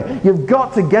good idea. You've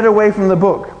got to get away from the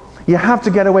book. You have to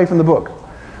get away from the book.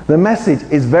 The message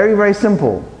is very, very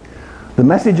simple. The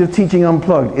message of Teaching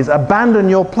Unplugged is abandon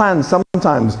your plans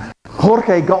sometimes.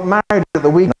 Jorge got married at the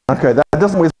weekend. Okay, that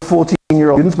doesn't with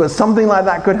 14-year-old students, but something like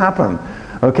that could happen.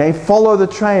 Okay, follow the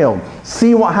trail.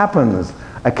 See what happens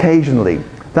occasionally.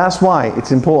 That's why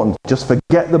it's important. Just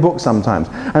forget the book sometimes.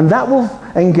 And that will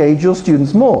engage your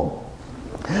students more.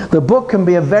 The book can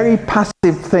be a very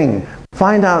passive thing.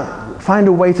 Find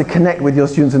a way to connect with your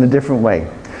students in a different way.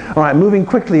 All right, moving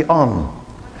quickly on.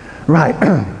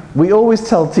 Right, we always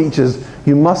tell teachers,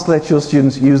 you must let your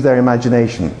students use their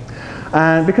imagination.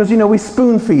 And because, you know, we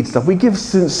spoon feed stuff. We give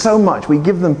students so much. We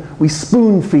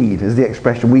spoon feed is the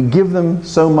expression. We give them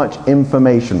so much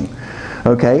information.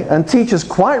 Okay, and teachers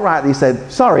quite rightly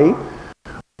said, sorry,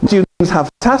 students have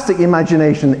fantastic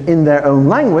imagination in their own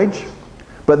language,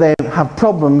 but they have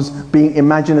problems being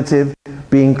imaginative,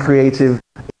 being creative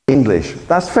in English.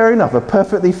 That's fair enough, a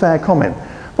perfectly fair comment.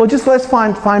 Well, just let's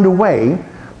find a way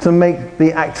to make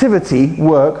the activity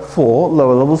work for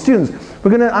lower level students. I'm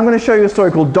going to show you a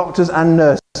story called Doctors and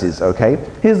Nurses, okay?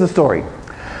 Here's the story.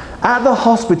 At the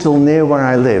hospital near where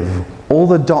I live, all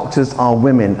the doctors are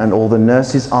women and all the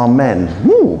nurses are men.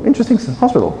 Ooh, interesting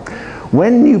hospital.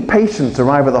 When new patients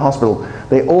arrive at the hospital,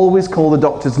 they always call the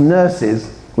doctors nurses,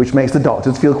 which makes the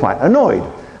doctors feel quite annoyed.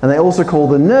 And they also call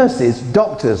the nurses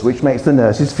doctors, which makes the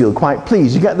nurses feel quite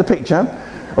pleased. You get the picture?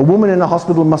 A woman in a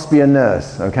hospital must be a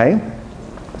nurse, okay?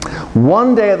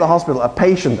 One day at the hospital, a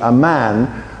patient, a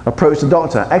man, approached the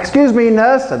doctor. Excuse me,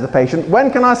 nurse, said the patient,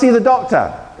 when can I see the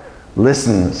doctor?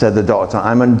 Listen, said the doctor,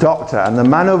 I'm a doctor, and the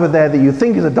man over there that you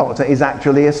think is a doctor is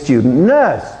actually a student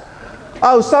nurse.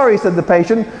 Oh, sorry, said the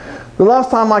patient. The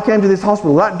last time I came to this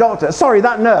hospital, that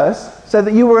nurse said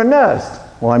that you were a nurse.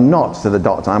 Well, I'm not, said the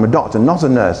doctor. I'm a doctor, not a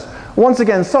nurse. Once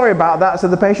again, sorry about that,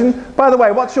 said the patient. By the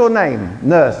way, what's your name?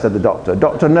 Nurse, said the doctor.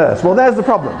 Doctor Nurse. Well, there's the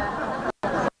problem.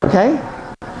 Okay?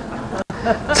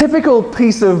 Typical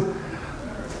piece of,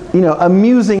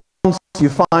 amusing you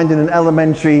find in an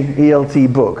elementary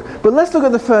ELT book. But let's look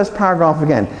at the first paragraph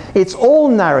again. It's all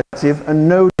narrative and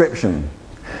no description.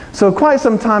 So quite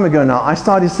some time ago now, I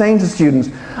started saying to students,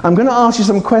 I'm going to ask you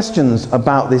some questions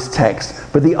about this text,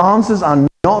 but the answers are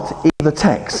not in the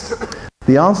text.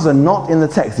 The answers are not in the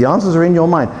text. The answers are in your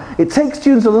mind. It takes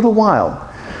students a little while.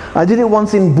 I did it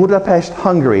once in Budapest,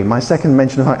 Hungary, my second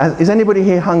mention of Hungary. Is anybody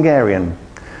here Hungarian?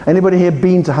 Anybody here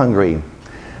been to Hungary?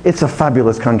 It's a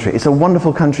fabulous country. It's a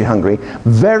wonderful country, Hungary.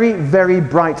 Very, very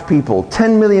bright people.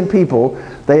 10 million people.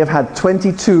 They have had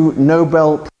 22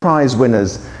 Nobel Prize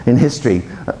winners in history.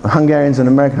 Hungarians and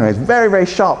Americans. Very, very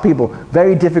sharp people.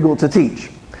 Very difficult to teach.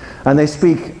 And they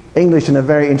speak English in a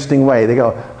very interesting way. They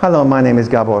go, hello, my name is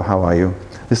Gabor, how are you?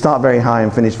 They start very high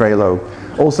and finish very low.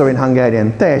 Also in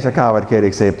Hungarian, teljesen kávat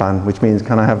kérek szépen, which means,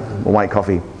 can I have a white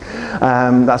coffee?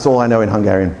 That's all I know in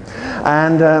Hungarian.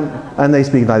 And they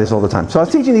speak like this all the time. So I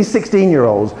was teaching these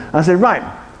 16-year-olds, and I said, right,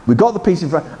 we've got the piece in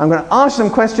front. I'm going to ask you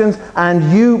some questions, and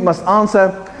you must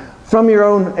answer from your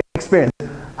own experience.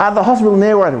 At the hospital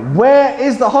near where I live. Where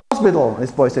is the hospital?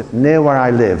 This boy said, near where I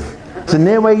live. So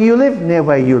near where you live? Near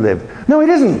where you live. No, it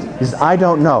isn't. He said, I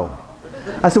don't know.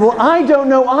 I said, well, I don't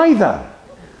know either.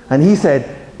 And he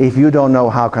said, if you don't know,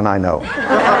 how can I know?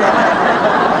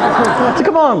 So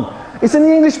come on. It's in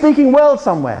the English-speaking world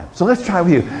somewhere. So let's try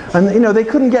with you. And they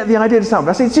couldn't get the idea to sound.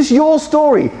 But I said, it's just your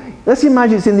story. Let's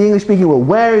imagine it's in the English-speaking world.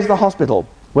 Where is the hospital?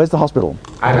 Where's the hospital?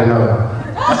 I don't know.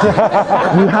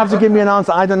 You have to give me an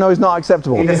answer. I don't know is not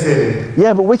acceptable. In the city.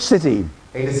 Yeah, but which city?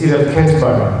 In the city of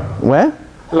Canterbury. Where?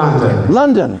 London.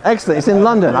 London. Excellent. It's in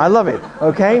London. I love it.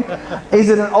 Okay. Is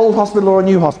it an old hospital or a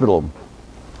new hospital?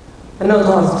 An old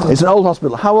hospital. It's an old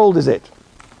hospital. How old is it?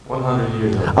 100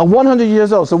 years old. 100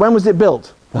 years old. So when was it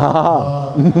built?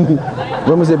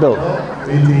 When was it built?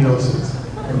 1806.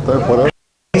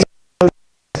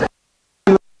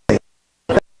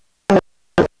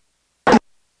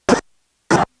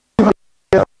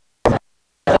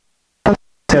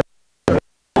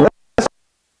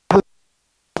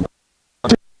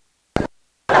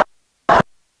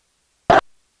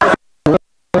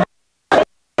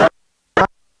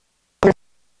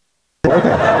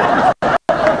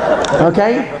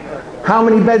 Okay. How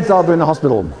many beds are there in the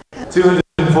hospital?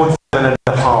 247 and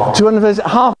a half. 247.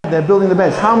 Half. They're building the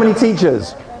beds. How many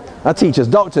teachers? Teachers,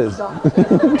 doctors.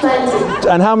 20.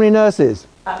 And how many nurses?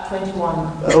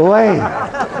 21. Wait.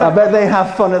 I bet they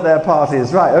have fun at their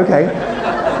parties. Right. Okay.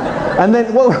 And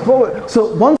then,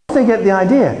 so once they get the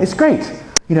idea, it's great,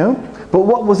 But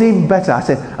what was even better, I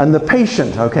said, and the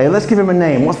patient. Okay, let's give him a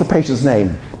name. What's the patient's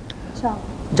name?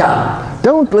 John.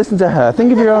 Don't listen to her.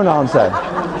 Think of your own answer.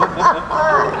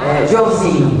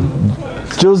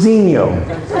 Josinho.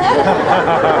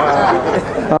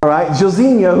 All right,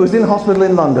 Josinho, who's in hospital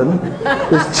in London,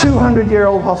 this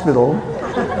 200-year-old hospital,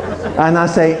 and I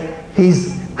say,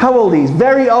 how old is he? He's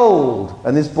very old.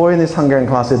 And this boy in this Hungarian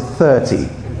class said 30.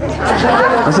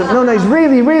 I said, no, he's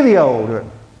really, really old.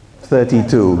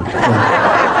 32.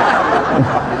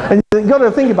 And you've got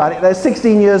to think about it, they're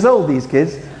 16 years old, these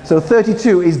kids. So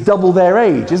 32 is double their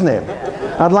age, isn't it?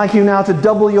 I'd like you now to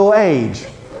double your age.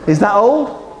 Is that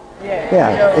old?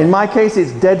 Yeah. In my case,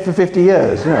 it's dead for 50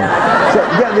 years. So you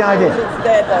get the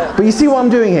idea. But you see what I'm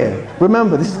doing here?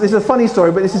 Remember, this is a funny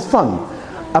story, but this is fun.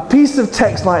 A piece of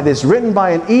text like this, written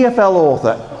by an EFL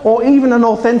author, or even an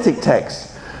authentic text,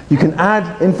 you can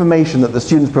add information that the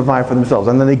students provide for themselves,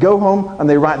 and then they go home and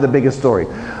they write the bigger story.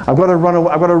 I've got to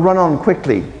run on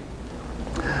quickly.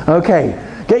 Okay.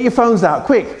 Get your phones out,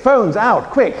 quick. Phones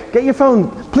out, quick. Get your phone,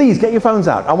 please get your phones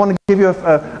out. I want to give you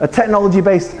a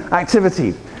technology-based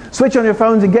activity. Switch on your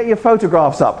phones and get your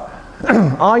photographs up.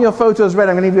 Are your photos ready?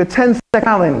 I'm going to give you a 10-second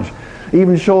challenge,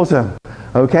 even shorter.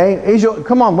 Okay?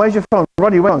 Come on, where's your phone?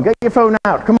 Roddy, get your phone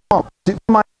out. Come on. Do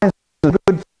my good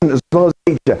student as well as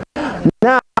teacher.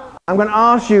 Now, I'm going to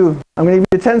ask you, I'm going to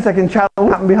give you a 10-second challenge.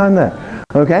 What happened behind there?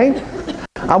 Okay?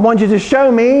 I want you to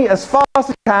show me, as fast as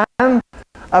you can,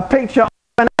 a picture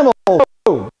an animal.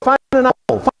 Oh, find an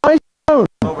animal. Find your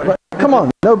phone. Come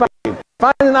on, no battery.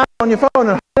 Find an animal on your phone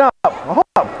and hold it up. Hold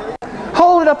up.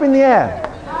 Hold it up in the air.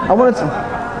 I want to.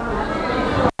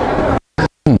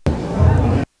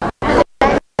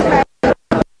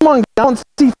 Come on, I want to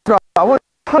see. I want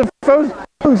to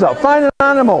phones up. Find an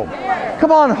animal.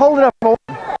 Come on, hold it up. All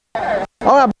right,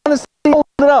 I want to see you hold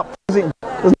it up.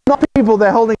 There's not people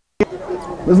there holding it.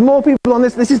 There's more people on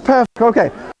this. This is perfect.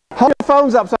 Okay. Hold your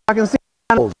phones up so I can see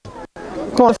animals.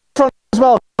 Come on, front as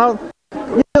well.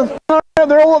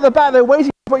 They're all at the back. They're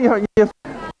waiting for you.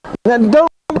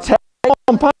 Don't take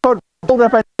on passport. Hold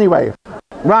it up anyway.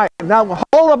 Right, now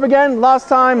hold up again. Last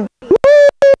time.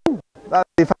 Woo!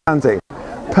 That's fancy.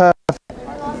 Perfect.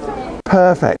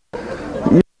 Perfect.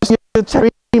 You just need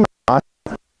to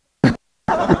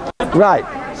right.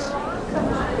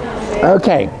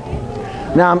 Okay.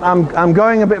 Now I'm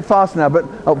going a bit fast now, but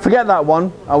forget that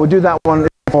one. I will do that one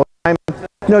more time.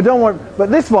 No, don't worry. But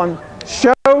this one,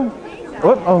 show.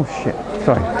 Oh shit!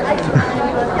 Sorry.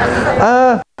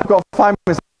 I've got 5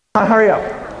 minutes. Hurry up.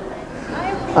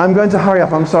 I'm going to hurry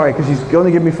up. I'm sorry because you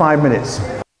only give me 5 minutes.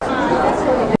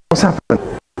 What's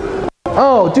happened?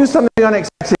 Oh, do something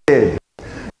unexpected.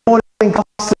 Morning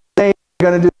class today. We're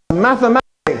going to do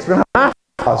mathematics. We're going to have math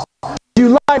class. Do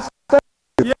you like?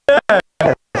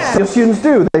 Yeah. Your students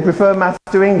do. They prefer maths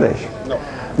to English. No.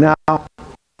 Now,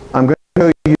 I'm going to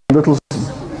show you a little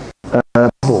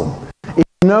puzzle. If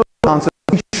you know the answer,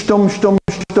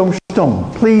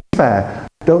 please fair.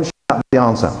 Don't shout the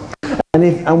answer.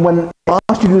 And when I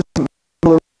ask you to do some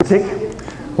mental arithmetic,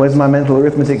 where's my mental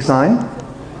arithmetic sign?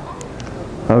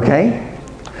 Okay.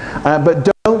 But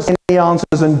don't say any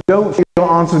answers and don't share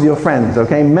your answers with your friends.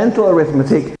 Okay. Mental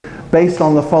arithmetic based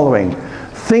on the following.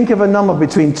 Think of a number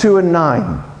between 2 and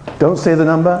 9. Don't say the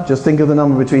number, just think of the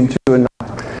number between 2 and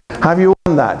 9. Have you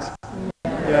won that?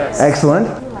 Yes. Excellent.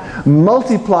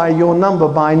 Multiply your number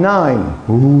by 9.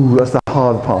 Ooh, that's the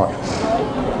hard part.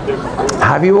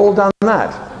 Have you all done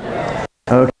that?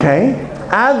 Okay.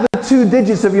 Add the 2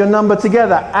 digits of your number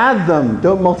together. Add them.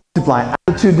 Don't multiply. Add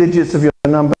the 2 digits of your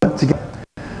number together.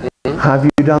 Have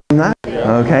you done that?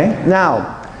 Okay.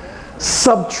 Now,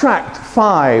 subtract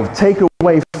 5. Take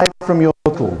away 5 from your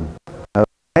total.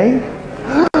 Okay.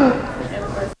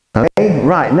 Okay.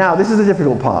 Right. Now, this is the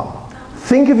difficult part.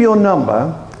 Think of your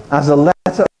number as a letter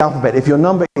of the alphabet. If your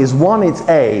number is 1, it's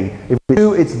A. If it's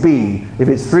 2, it's B. If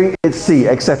it's 3, it's C,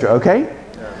 etc. Okay?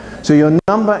 So your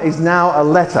number is now a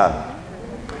letter.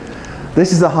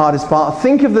 This is the hardest part.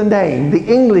 Think of the name, the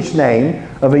English name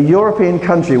of a European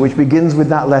country which begins with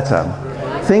that letter.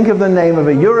 Think of the name of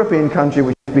a European country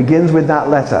which begins with that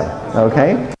letter.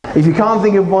 Okay? If you can't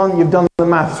think of one, you've done the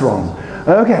maths wrong.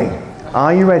 Okay.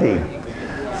 Are you ready?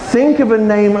 Think of a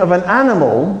name of an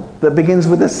animal that begins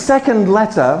with the second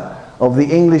letter of the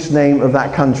English name of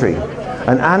that country.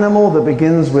 An animal that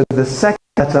begins with the second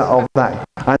letter of that.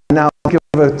 And now think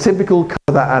of a typical color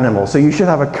of that animal. So you should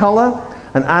have a color,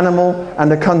 an animal,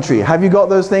 and a country. Have you got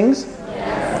those things?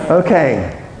 Yes.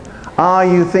 Okay. Are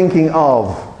you thinking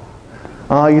of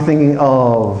a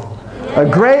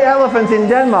grey elephant in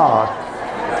Denmark?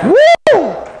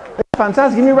 Woo!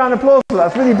 Fantastic. Give me a round of applause for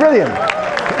that. That's really brilliant.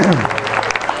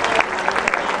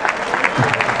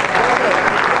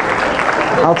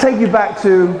 I'll take you back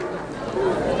to...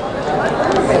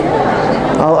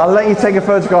 I'll let you take a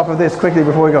photograph of this quickly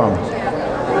before we go on.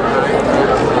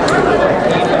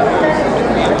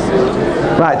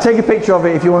 Right, take a picture of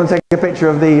it if you want to take a picture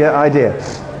of the idea.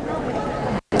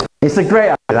 It's a great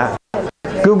idea, that.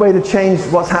 Good way to change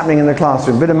what's happening in the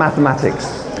classroom. Bit of mathematics.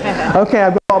 Okay,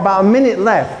 I've got about a minute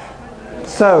left.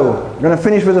 So, I'm going to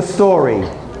finish with a story.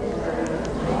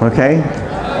 Okay.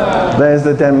 There's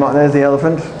the Denmark, there's the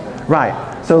elephant. Right.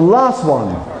 So last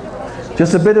one,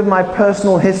 just a bit of my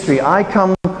personal history. I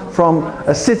come from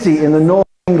a city in the north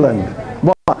of England.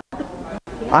 What?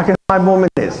 I can have 5 more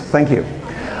minutes, thank you.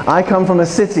 I come from a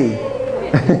city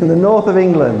in the north of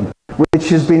England which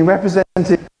has been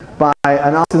represented by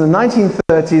an artist in the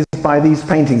 1930s by these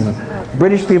paintings.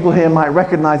 British people here might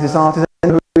recognize this artist.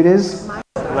 Who it is?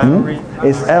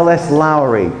 It's L.S.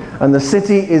 Lowry. And the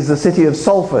city is the city of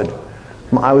Salford.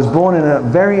 I was born in a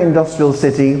very industrial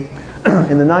city.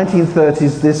 In the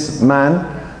 1930s, this man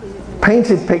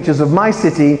painted pictures of my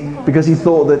city because he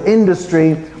thought that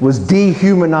industry was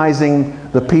dehumanizing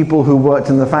the people who worked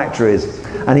in the factories.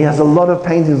 And he has a lot of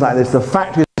paintings like this. The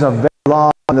factories are very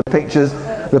large and the pictures,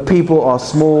 the people are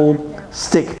small,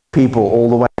 stick people all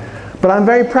the way. But I'm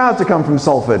very proud to come from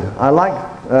Salford. I like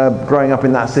growing up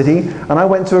in that city, and I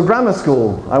went to a grammar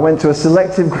school. I went to a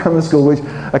selective grammar school, which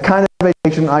a kind of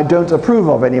education I don't approve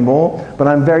of anymore, but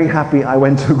I'm very happy I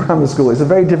went to a grammar school. It's a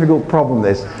very difficult problem,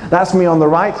 this. That's me on the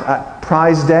right at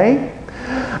Prize Day.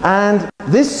 And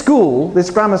this school, this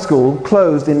grammar school,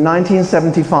 closed in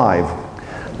 1975.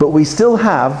 But we still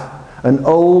have an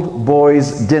old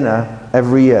boys' dinner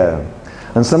every year.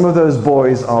 And some of those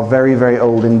boys are very, very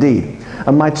old indeed.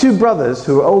 And my two brothers,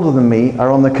 who are older than me,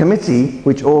 are on the committee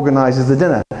which organizes the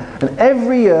dinner. And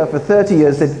every year for 30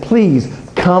 years said, please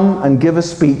come and give a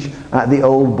speech at the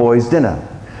old boys' dinner.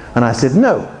 And I said,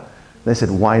 no. They said,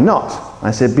 why not?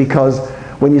 I said, because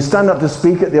when you stand up to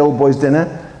speak at the old boys'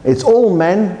 dinner, it's all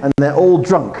men and they're all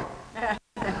drunk.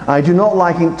 I do not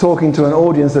like talking to an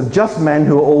audience of just men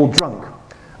who are all drunk.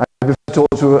 I prefer to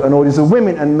talk to an audience of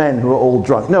women and men who are all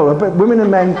drunk. No, but women and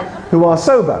men who are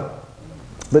sober.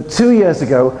 But 2 years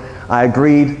ago, I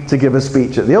agreed to give a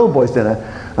speech at the old boys' dinner,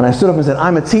 and I stood up and said,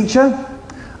 I'm a teacher.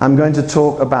 I'm going to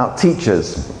talk about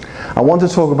teachers. I want to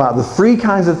talk about the three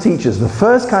kinds of teachers. The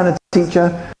first kind of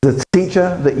teacher is a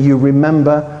teacher that you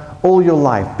remember all your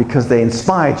life because they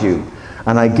inspired you.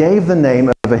 And I gave the name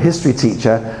of a history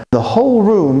teacher. The whole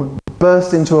room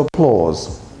burst into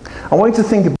applause. I want you to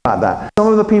think about that. Some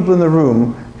of the people in the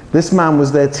room, this man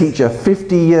was their teacher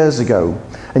 50 years ago,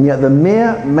 and yet the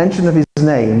mere mention of his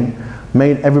name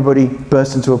made everybody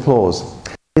burst into applause.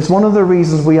 It's one of the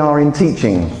reasons we are in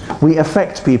teaching. We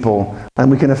affect people, and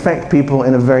we can affect people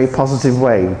in a very positive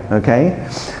way, okay?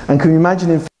 And can you imagine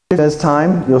in 50 years'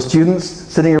 time, your students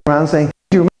sitting around saying,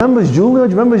 do you remember Julia?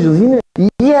 Do you remember Julina?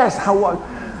 Yes!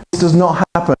 This does not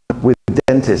happen with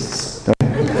dentists.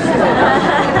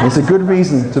 It's a good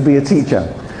reason to be a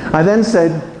teacher. I then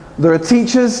said, there are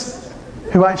teachers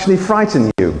who actually frighten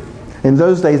you. In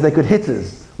those days, they could hit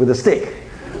us with a stick,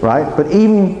 right? But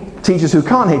even teachers who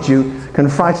can't hit you can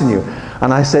frighten you.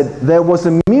 And I said, there was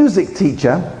a music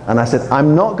teacher, and I said,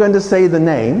 I'm not going to say the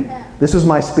name. This was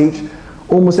my speech.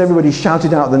 Almost everybody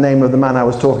shouted out the name of the man I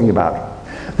was talking about.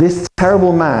 This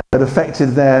terrible man had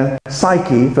affected their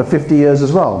psyche for 50 years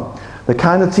as well. The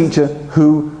kind of teacher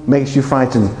who makes you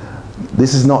frightened.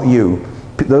 This is not you.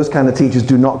 Those kind of teachers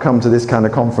do not come to this kind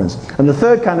of conference. And the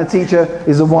third kind of teacher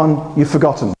is the one you've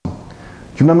forgotten. Do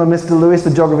you remember Mr. Lewis,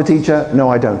 the geography teacher? No,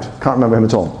 I don't. Can't remember him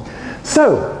at all.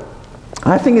 So,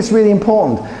 I think it's really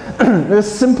important. There are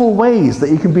simple ways that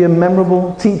you can be a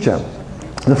memorable teacher.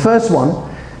 The first one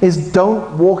is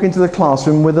don't walk into the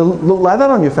classroom with a look like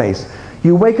that on your face.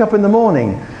 You wake up in the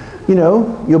morning, you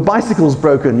know, your bicycle's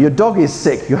broken, your dog is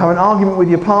sick, you have an argument with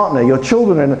your partner, your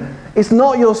children, and it's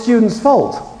not your student's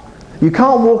fault. You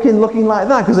can't walk in looking like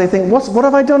that because they think, what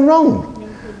have I done wrong?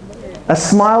 A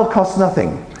smile costs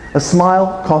nothing. A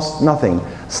smile costs nothing.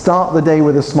 Start the day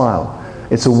with a smile.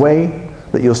 It's a way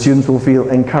that your students will feel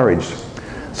encouraged.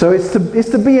 So it's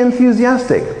to be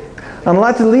enthusiastic. And I'd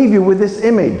like to leave you with this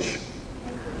image.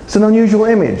 It's an unusual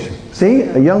image. See,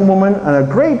 a young woman and a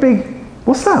great big,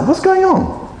 what's that? What's going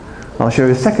on? I'll show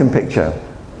you a second picture.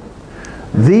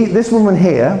 This woman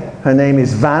here, her name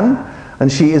is Van, and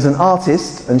she is an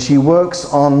artist, and she works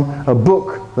on a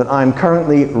book that I'm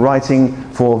currently writing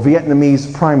for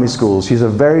Vietnamese primary schools. She's a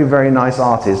very, very nice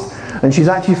artist, and she's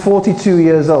actually 42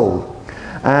 years old.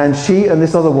 And she and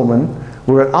this other woman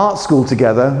were at art school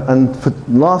together, and for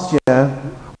last year,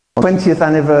 on the 20th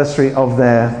anniversary of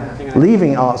their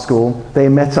leaving art school, they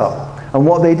met up. And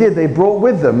what they did, they brought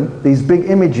with them these big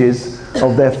images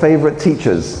of their favorite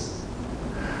teachers.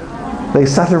 They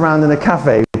sat around in a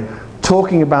cafe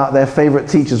talking about their favorite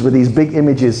teachers with these big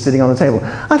images sitting on the table.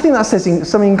 I think that says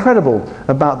something incredible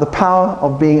about the power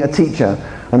of being a teacher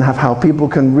and how people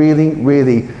can really,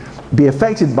 really be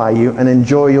affected by you and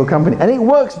enjoy your company. And it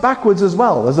works backwards as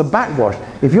well. There's a backwash.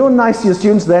 If you're nice to your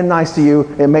students, they're nice to you.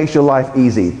 It makes your life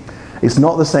easy. It's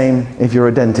not the same if you're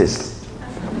a dentist.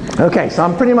 Okay, so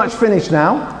I'm pretty much finished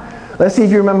now. Let's see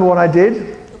if you remember what I did.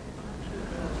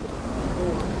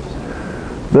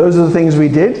 Those are the things we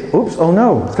did. Oops, oh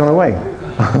no, it's gone away.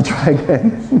 I'll try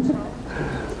again.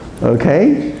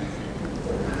 Okay.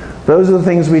 Those are the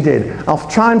things we did. I'll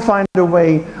try and find a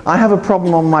way. I have a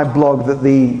problem on my blog that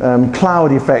the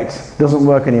cloud effect doesn't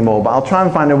work anymore, but I'll try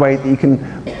and find a way that you can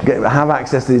have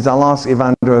access to these. I'll ask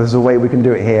Evander if there's a way we can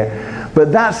do it here.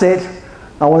 But that's it.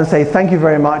 I want to say thank you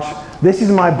very much. This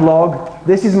is my blog.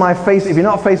 This is my face. If you're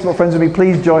not Facebook friends with me,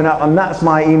 please join up. And that's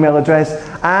my email address.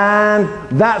 And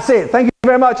that's it. Thank you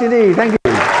very much indeed. Thank you.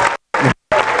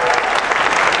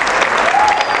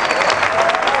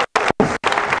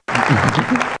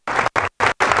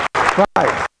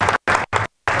 Right.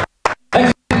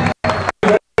 Thank you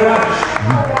very much.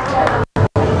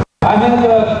 I have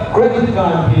a great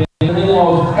time here in the name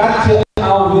of Katja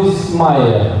Alvis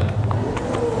Meyer.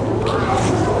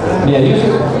 Yeah, you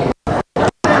should.